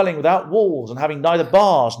them dwelling without walls and having neither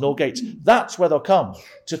bars nor gates. That's where they'll come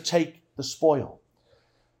to take the spoil.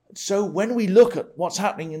 So when we look at what's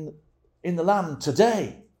happening in the land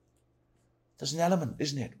today, there's an element,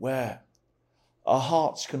 isn't it, where our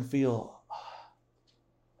hearts can feel,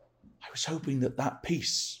 I was hoping that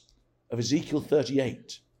peace of Ezekiel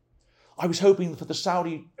 38, I was hoping for the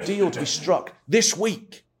Saudi deal to be struck this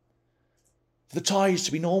week, for the ties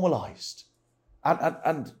to be normalised,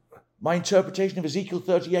 and my interpretation of Ezekiel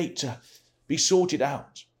 38 to be sorted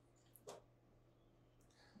out.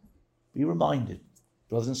 Be reminded,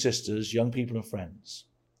 brothers and sisters, young people and friends,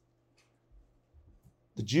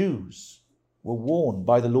 the Jews were warned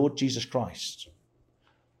by the Lord Jesus Christ.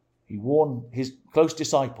 He warned his close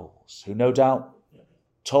disciples, who no doubt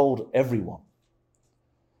told everyone,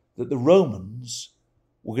 that the Romans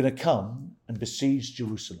were going to come and besiege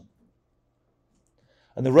Jerusalem.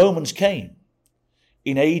 And the Romans came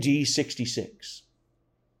in AD 66.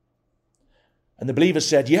 And the believers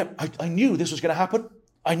said, yep, I knew this was going to happen.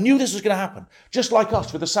 I knew this was going to happen. Just like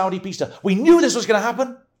us with the Saudi peace deal. We knew this was going to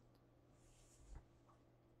happen.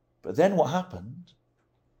 But then what happened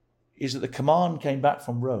is that the command came back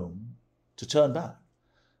from Rome to turn back.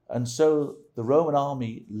 And so the Roman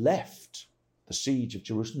army left the siege of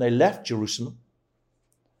Jerusalem. They left Jerusalem.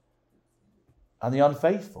 And the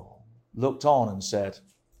unfaithful looked on and said,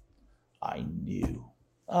 I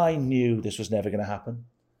knew this was never going to happen.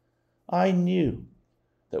 I knew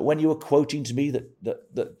that when you were quoting to me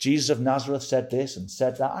that Jesus of Nazareth said this and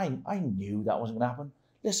said that, I knew that wasn't going to happen.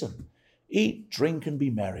 Listen, eat, drink, and be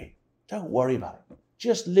merry. Don't worry about it.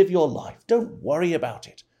 Just live your life. Don't worry about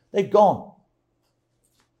it. They've gone.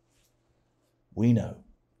 We know.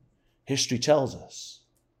 History tells us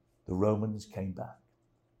the Romans came back.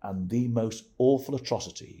 And the most awful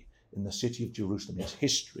atrocity in the city of Jerusalem, its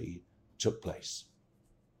history, took place.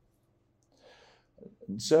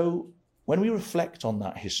 And so, when we reflect on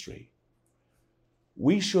that history,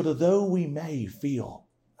 we should, although we may feel,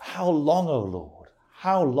 how long, O Lord,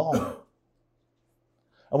 how long?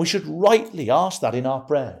 And we should rightly ask that in our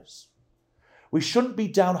prayers. We shouldn't be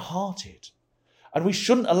downhearted. And we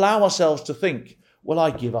shouldn't allow ourselves to think, well,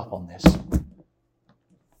 I give up on this.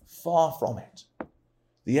 Far from it.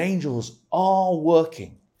 The angels are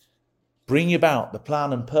working, bringing about the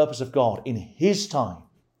plan and purpose of God in his time.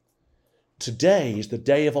 Today is the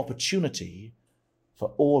day of opportunity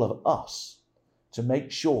for all of us to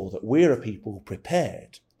make sure that we're a people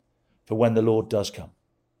prepared for when the Lord does come.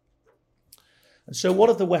 And so what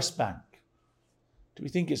of the West Bank? Do we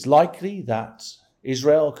think it's likely that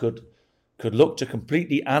Israel could look to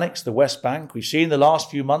completely annex the West Bank? We've seen in the last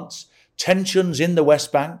few months tensions in the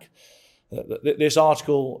West Bank. This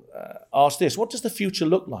article asks this: what does the future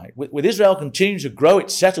look like? With Israel continuing to grow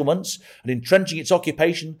its settlements and entrenching its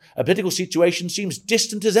occupation, a political situation seems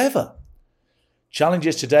distant as ever.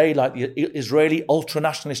 Challenges today like the Israeli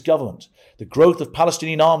ultra-nationalist government, the growth of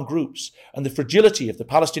Palestinian armed groups, and the fragility of the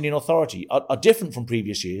Palestinian Authority are different from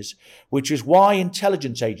previous years, which is why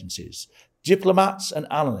intelligence agencies, diplomats and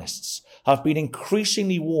analysts have been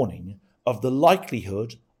increasingly warning of the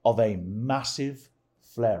likelihood of a massive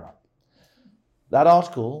flare-up. That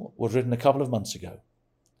article was written a couple of months ago.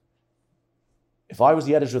 If I was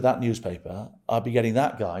the editor of that newspaper, I'd be getting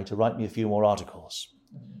that guy to write me a few more articles.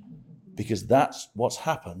 Because that's what's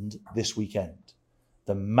happened this weekend.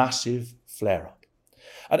 The massive flare-up.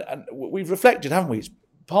 And we've reflected, haven't we?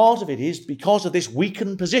 Part of it is because of this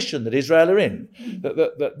weakened position that Israel are in.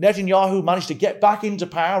 That Netanyahu managed to get back into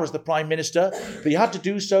power as the prime minister, but he had to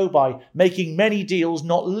do so by making many deals,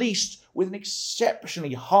 not least with an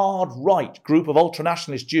exceptionally hard right group of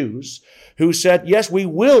ultra-nationalist Jews who said, yes, we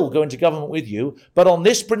will go into government with you, but on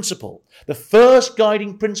this principle. The first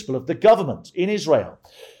guiding principle of the government in Israel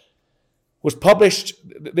was published,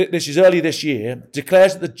 this is early this year,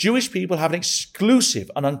 declares that the Jewish people have an exclusive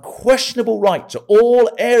and unquestionable right to all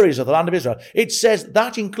areas of the land of Israel. It says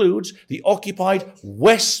that includes the occupied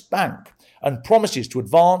West Bank and promises to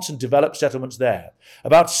advance and develop settlements there.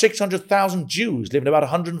 About 600,000 Jews live in about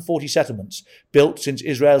 140 settlements built since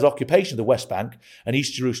Israel's occupation of the West Bank and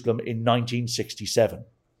East Jerusalem in 1967.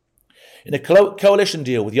 In a coalition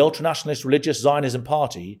deal with the ultra-nationalist religious Zionism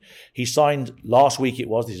party he signed last week,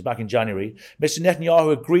 this is back in January, Mr.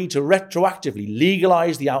 Netanyahu agreed to retroactively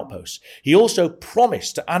legalize the outposts. He also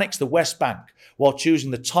promised to annex the West Bank while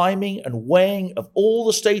choosing the timing and weighing of all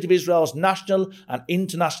the state of Israel's national and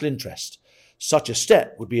international interest. Such a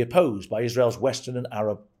step would be opposed by Israel's Western and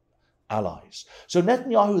Arab allies. So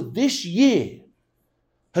Netanyahu this year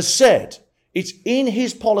has said it's in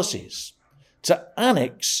his policies to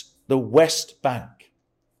annex the West Bank.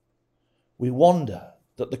 We wonder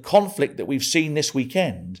that the conflict that we've seen this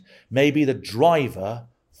weekend may be the driver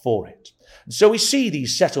for it. And so we see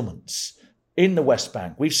these settlements in the West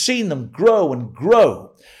Bank. We've seen them grow and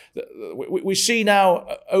grow. We see now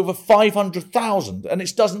over 500,000, and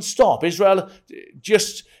it doesn't stop. Israel,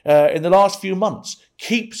 just in the last few months,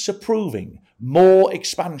 keeps approving more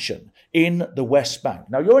expansion in the West Bank.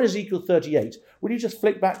 Now, you're in Ezekiel 38. Will you just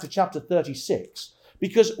flick back to chapter 36?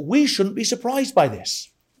 Because we shouldn't be surprised by this.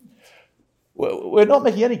 We're not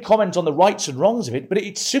making any comment on the rights and wrongs of it, but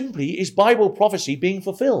it simply is Bible prophecy being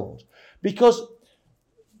fulfilled. Because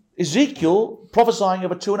Ezekiel, prophesying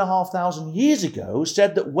over 2,500 years ago,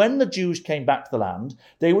 said that when the Jews came back to the land,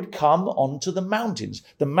 they would come onto the mountains.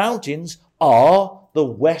 The mountains are the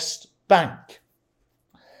West Bank.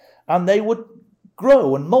 And they would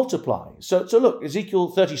grow and multiply. So look, Ezekiel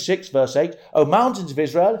 36, verse 8, O mountains of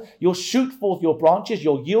Israel, you'll shoot forth your branches,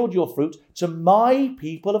 you'll yield your fruit to my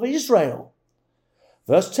people of Israel.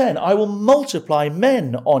 Verse 10, I will multiply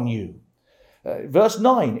men on you. Verse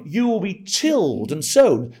 9, you will be tilled and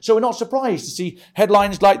sown. So we're not surprised to see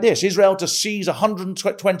headlines like this: Israel to seize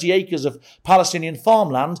 120 acres of Palestinian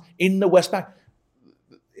farmland in the West Bank.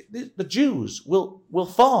 The Jews will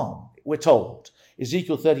farm, we're told.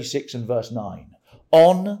 Ezekiel 36 and verse 9,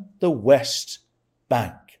 on the West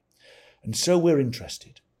Bank. And so we're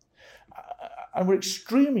interested. And we're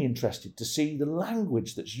extremely interested to see the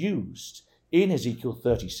language that's used in Ezekiel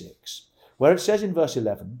 36, where it says in verse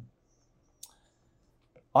 11,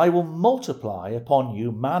 I will multiply upon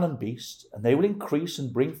you man and beast, and they will increase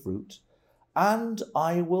and bring fruit, and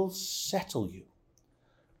I will settle you.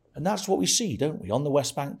 And that's what we see, don't we, on the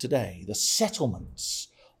West Bank today, the settlements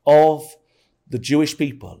of the Jewish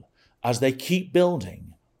people as they keep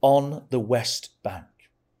building on the West Bank.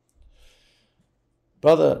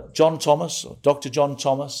 Brother John Thomas, or Dr. John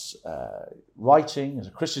Thomas, writing as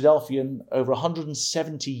a Christadelphian over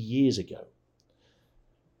 170 years ago,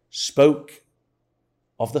 spoke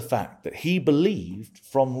of the fact that he believed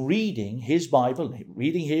from reading his Bible,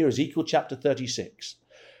 reading here Ezekiel chapter 36,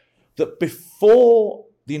 that before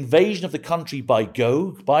the invasion of the country by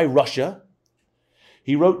Gog, by Russia,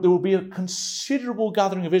 he wrote there will be a considerable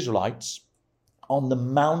gathering of Israelites on the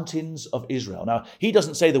mountains of Israel. Now, he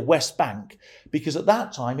doesn't say the West Bank, because at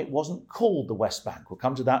that time it wasn't called the West Bank. We'll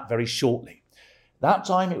come to that very shortly. That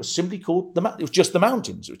time it was simply called, it was just the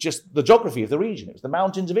mountains. It was just the geography of the region. It was the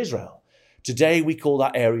mountains of Israel. Today we call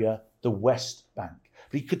that area the West Bank.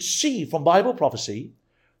 But he could see from Bible prophecy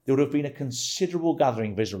there would have been a considerable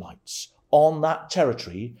gathering of Israelites on that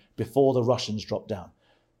territory before the Russians dropped down.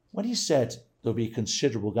 When he said there would be a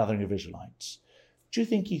considerable gathering of Israelites, do you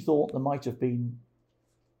think he thought there might have been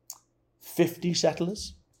 50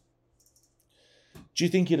 settlers? Do you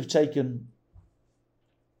think he'd have taken,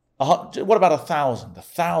 what about 1,000?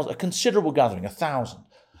 1,000, a considerable gathering, 1,000.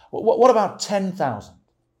 What about 10,000?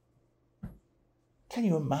 Can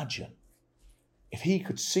you imagine if he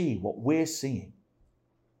could see what we're seeing?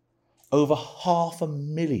 Over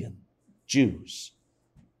 500,000 Jews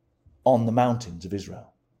on the mountains of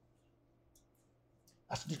Israel.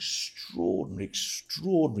 That's an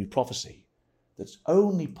extraordinary prophecy that's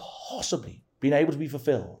only possibly been able to be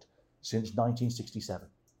fulfilled since 1967.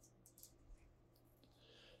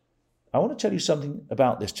 I want to tell you something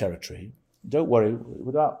about this territory. Don't worry, we've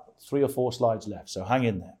about 3 or 4 slides left, so hang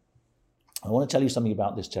in there. I want to tell you something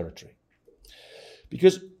about this territory.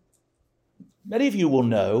 Because many of you will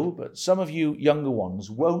know, but some of you younger ones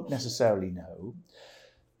won't necessarily know,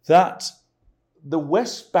 that the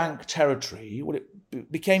West Bank territory, well,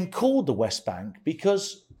 it became called the West Bank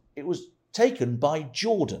because it was taken by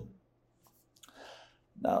Jordan.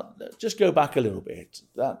 Now, just go back a little bit.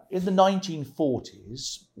 That in the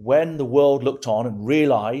 1940s, when the world looked on and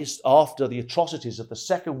realized after the atrocities of the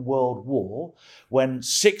Second World War, when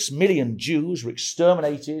 6 million Jews were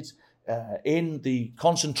exterminated in the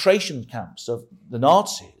concentration camps of the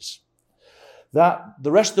Nazis, that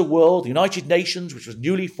the rest of the world, the United Nations, which was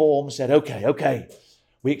newly formed, said, okay,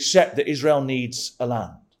 we accept that Israel needs a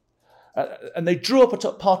land. And they drew up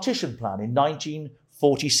a partition plan in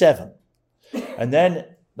 1947. And then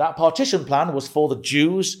that partition plan was for the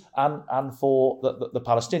Jews and for the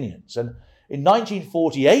Palestinians. And in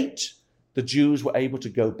 1948, the Jews were able to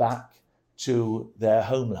go back to their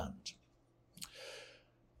homeland.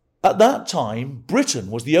 At that time, Britain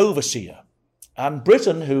was the overseer. And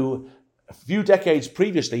Britain, who a few decades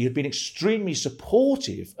previously had been extremely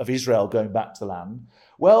supportive of Israel going back to the land,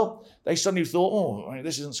 well, they suddenly thought, oh,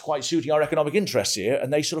 this isn't quite suiting our economic interests here,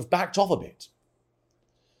 and they sort of backed off a bit.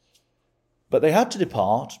 But they had to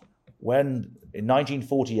depart when, in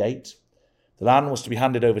 1948, the land was to be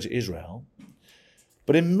handed over to Israel.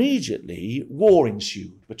 But immediately, war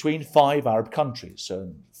ensued between 5 Arab countries.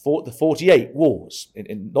 So the 48 wars,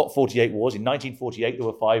 not 48 wars, in 1948 there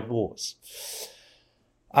were 5 wars.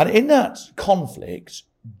 And in that conflict,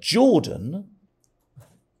 Jordan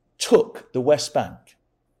took the West Bank.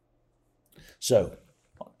 So,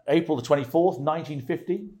 April the 24th,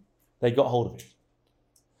 1950, they got hold of it.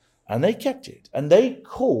 And they kept it. And they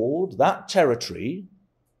called that territory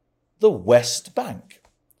the West Bank.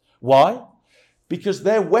 Why? Because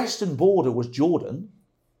their western border was Jordan,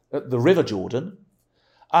 the River Jordan,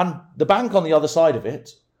 and the bank on the other side of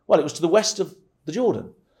it, well, it was to the west of the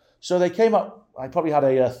Jordan. So they came up, I probably had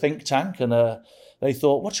a think tank, and they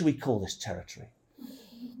thought, what should we call this territory?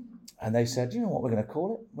 And they said, you know what we're going to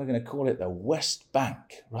call it? We're going to call it the West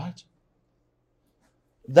Bank, right?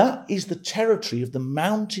 That is the territory of the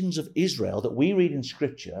mountains of Israel that we read in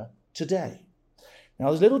Scripture today. Now,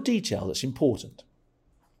 there's a little detail that's important.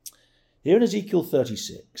 Here in Ezekiel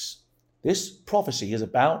 36, this prophecy is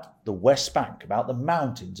about the West Bank, about the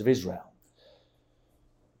mountains of Israel.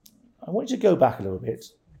 I want you to go back a little bit,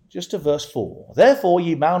 just to verse 4. Therefore,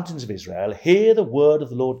 ye mountains of Israel, hear the word of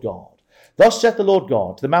the Lord God. Thus saith the Lord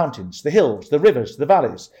God to the mountains, to the hills, to the rivers, to the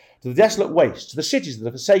valleys, to the desolate wastes, to the cities that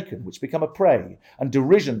are forsaken, which become a prey, and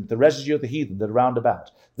derision to the residue of the heathen that are round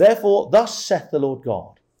about. Therefore, thus saith the Lord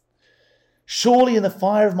God. Surely in the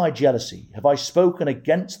fire of my jealousy have I spoken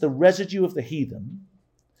against the residue of the heathen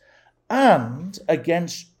and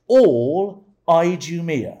against all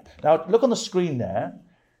Idumea. Now, look on the screen there.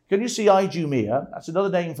 Can you see Idumea? That's another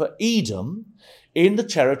name for Edom in the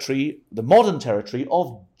territory, the modern territory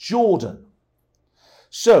of Jordan.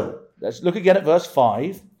 So, let's look again at verse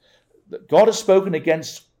 5. That God has spoken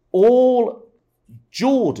against all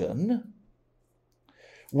Jordan,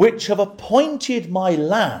 which have appointed my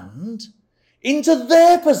land into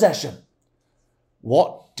their possession.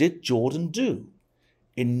 What did Jordan do?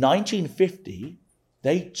 In 1950,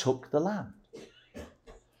 they took the land.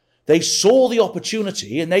 They saw the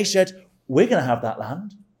opportunity and they said, we're going to have that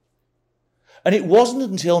land. And it wasn't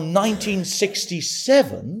until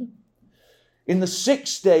 1967, in the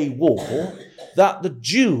 6-Day War, that the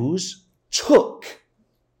Jews took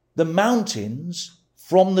the mountains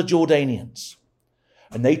from the Jordanians.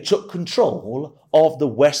 And they took control of the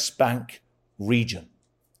West Bank region.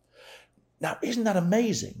 Now, isn't that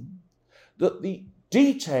amazing that the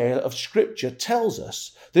detail of Scripture tells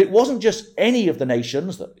us that it wasn't just any of the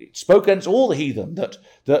nations, that it spoke against all the heathen that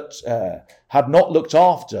had not looked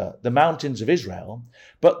after the mountains of Israel,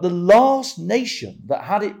 but the last nation that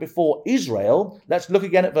had it before Israel, let's look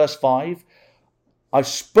again at verse 5, I've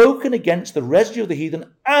spoken against the residue of the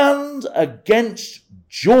heathen and against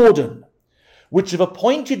Jordan, which have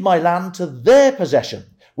appointed my land to their possession,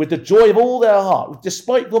 with the joy of all their heart, with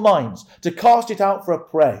despiteful minds, to cast it out for a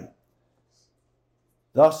prey.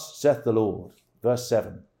 Thus saith the Lord, verse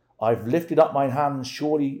 7, I've lifted up mine hands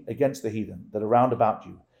surely against the heathen that are round about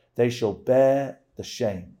you. They shall bear the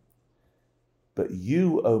shame. But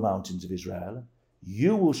you, O mountains of Israel,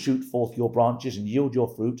 you will shoot forth your branches and yield your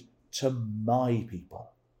fruit to my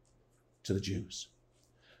people, to the Jews.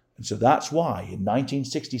 And so that's why in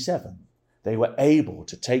 1967 they were able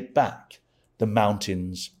to take back the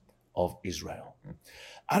mountains of Israel.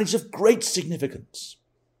 And it's of great significance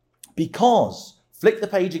because, flick the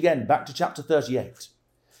page again back to chapter 38,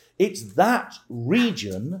 it's that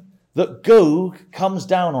region that Gog comes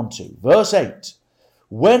down onto. Verse 8,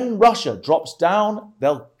 when Russia drops down,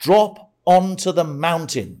 they'll drop onto the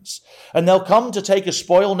mountains and they'll come to take a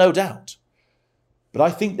spoil, no doubt. But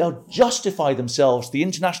I think they'll justify themselves, the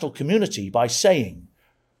international community, by saying,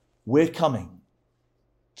 we're coming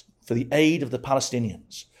for the aid of the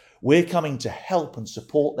Palestinians. We're coming to help and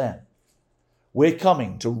support them. We're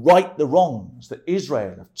coming to right the wrongs that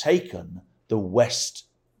Israel have taken the West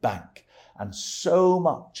Bank. And so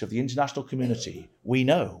much of the international community, we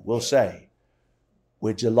know, will say,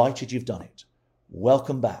 we're delighted you've done it.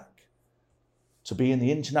 Welcome back to be in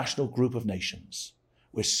the international group of nations.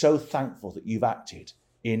 We're so thankful that you've acted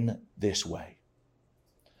in this way.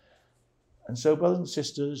 And so, brothers and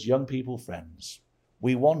sisters, young people, friends,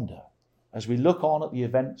 we wonder as we look on at the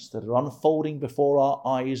events that are unfolding before our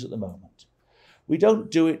eyes at the moment. We don't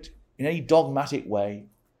do it in any dogmatic way.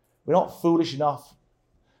 We're not foolish enough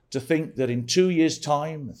to think that in 2 years'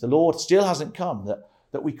 time, if the Lord still hasn't come,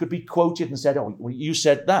 that we could be quoted and said, oh, you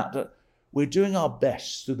said that. we're doing our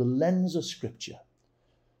best through the lens of Scripture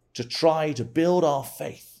to try to build our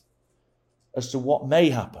faith as to what may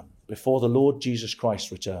happen before the Lord Jesus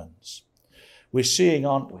Christ returns. We're seeing,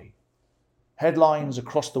 aren't we, headlines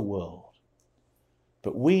across the world.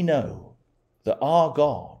 But we know that our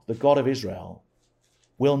God, the God of Israel,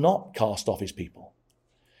 will not cast off his people.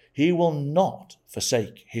 He will not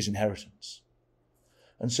forsake his inheritance.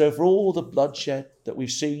 And so for all the bloodshed that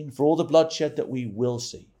we've seen, for all the bloodshed that we will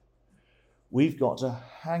see, we've got to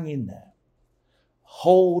hang in there,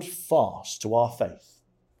 hold fast to our faith,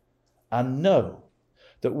 and know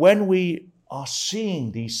that when we are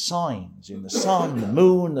seeing these signs in the sun, the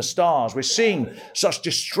moon, the stars, we're seeing such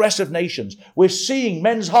distress of nations, we're seeing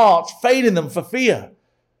men's hearts failing them for fear,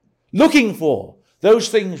 looking for those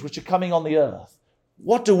things which are coming on the earth.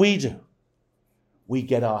 What do? We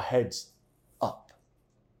get our heads up.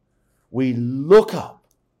 We look up.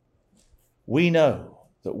 We know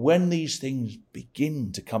that when these things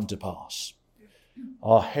begin to come to pass,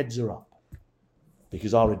 our heads are up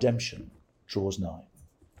because our redemption draws nigh.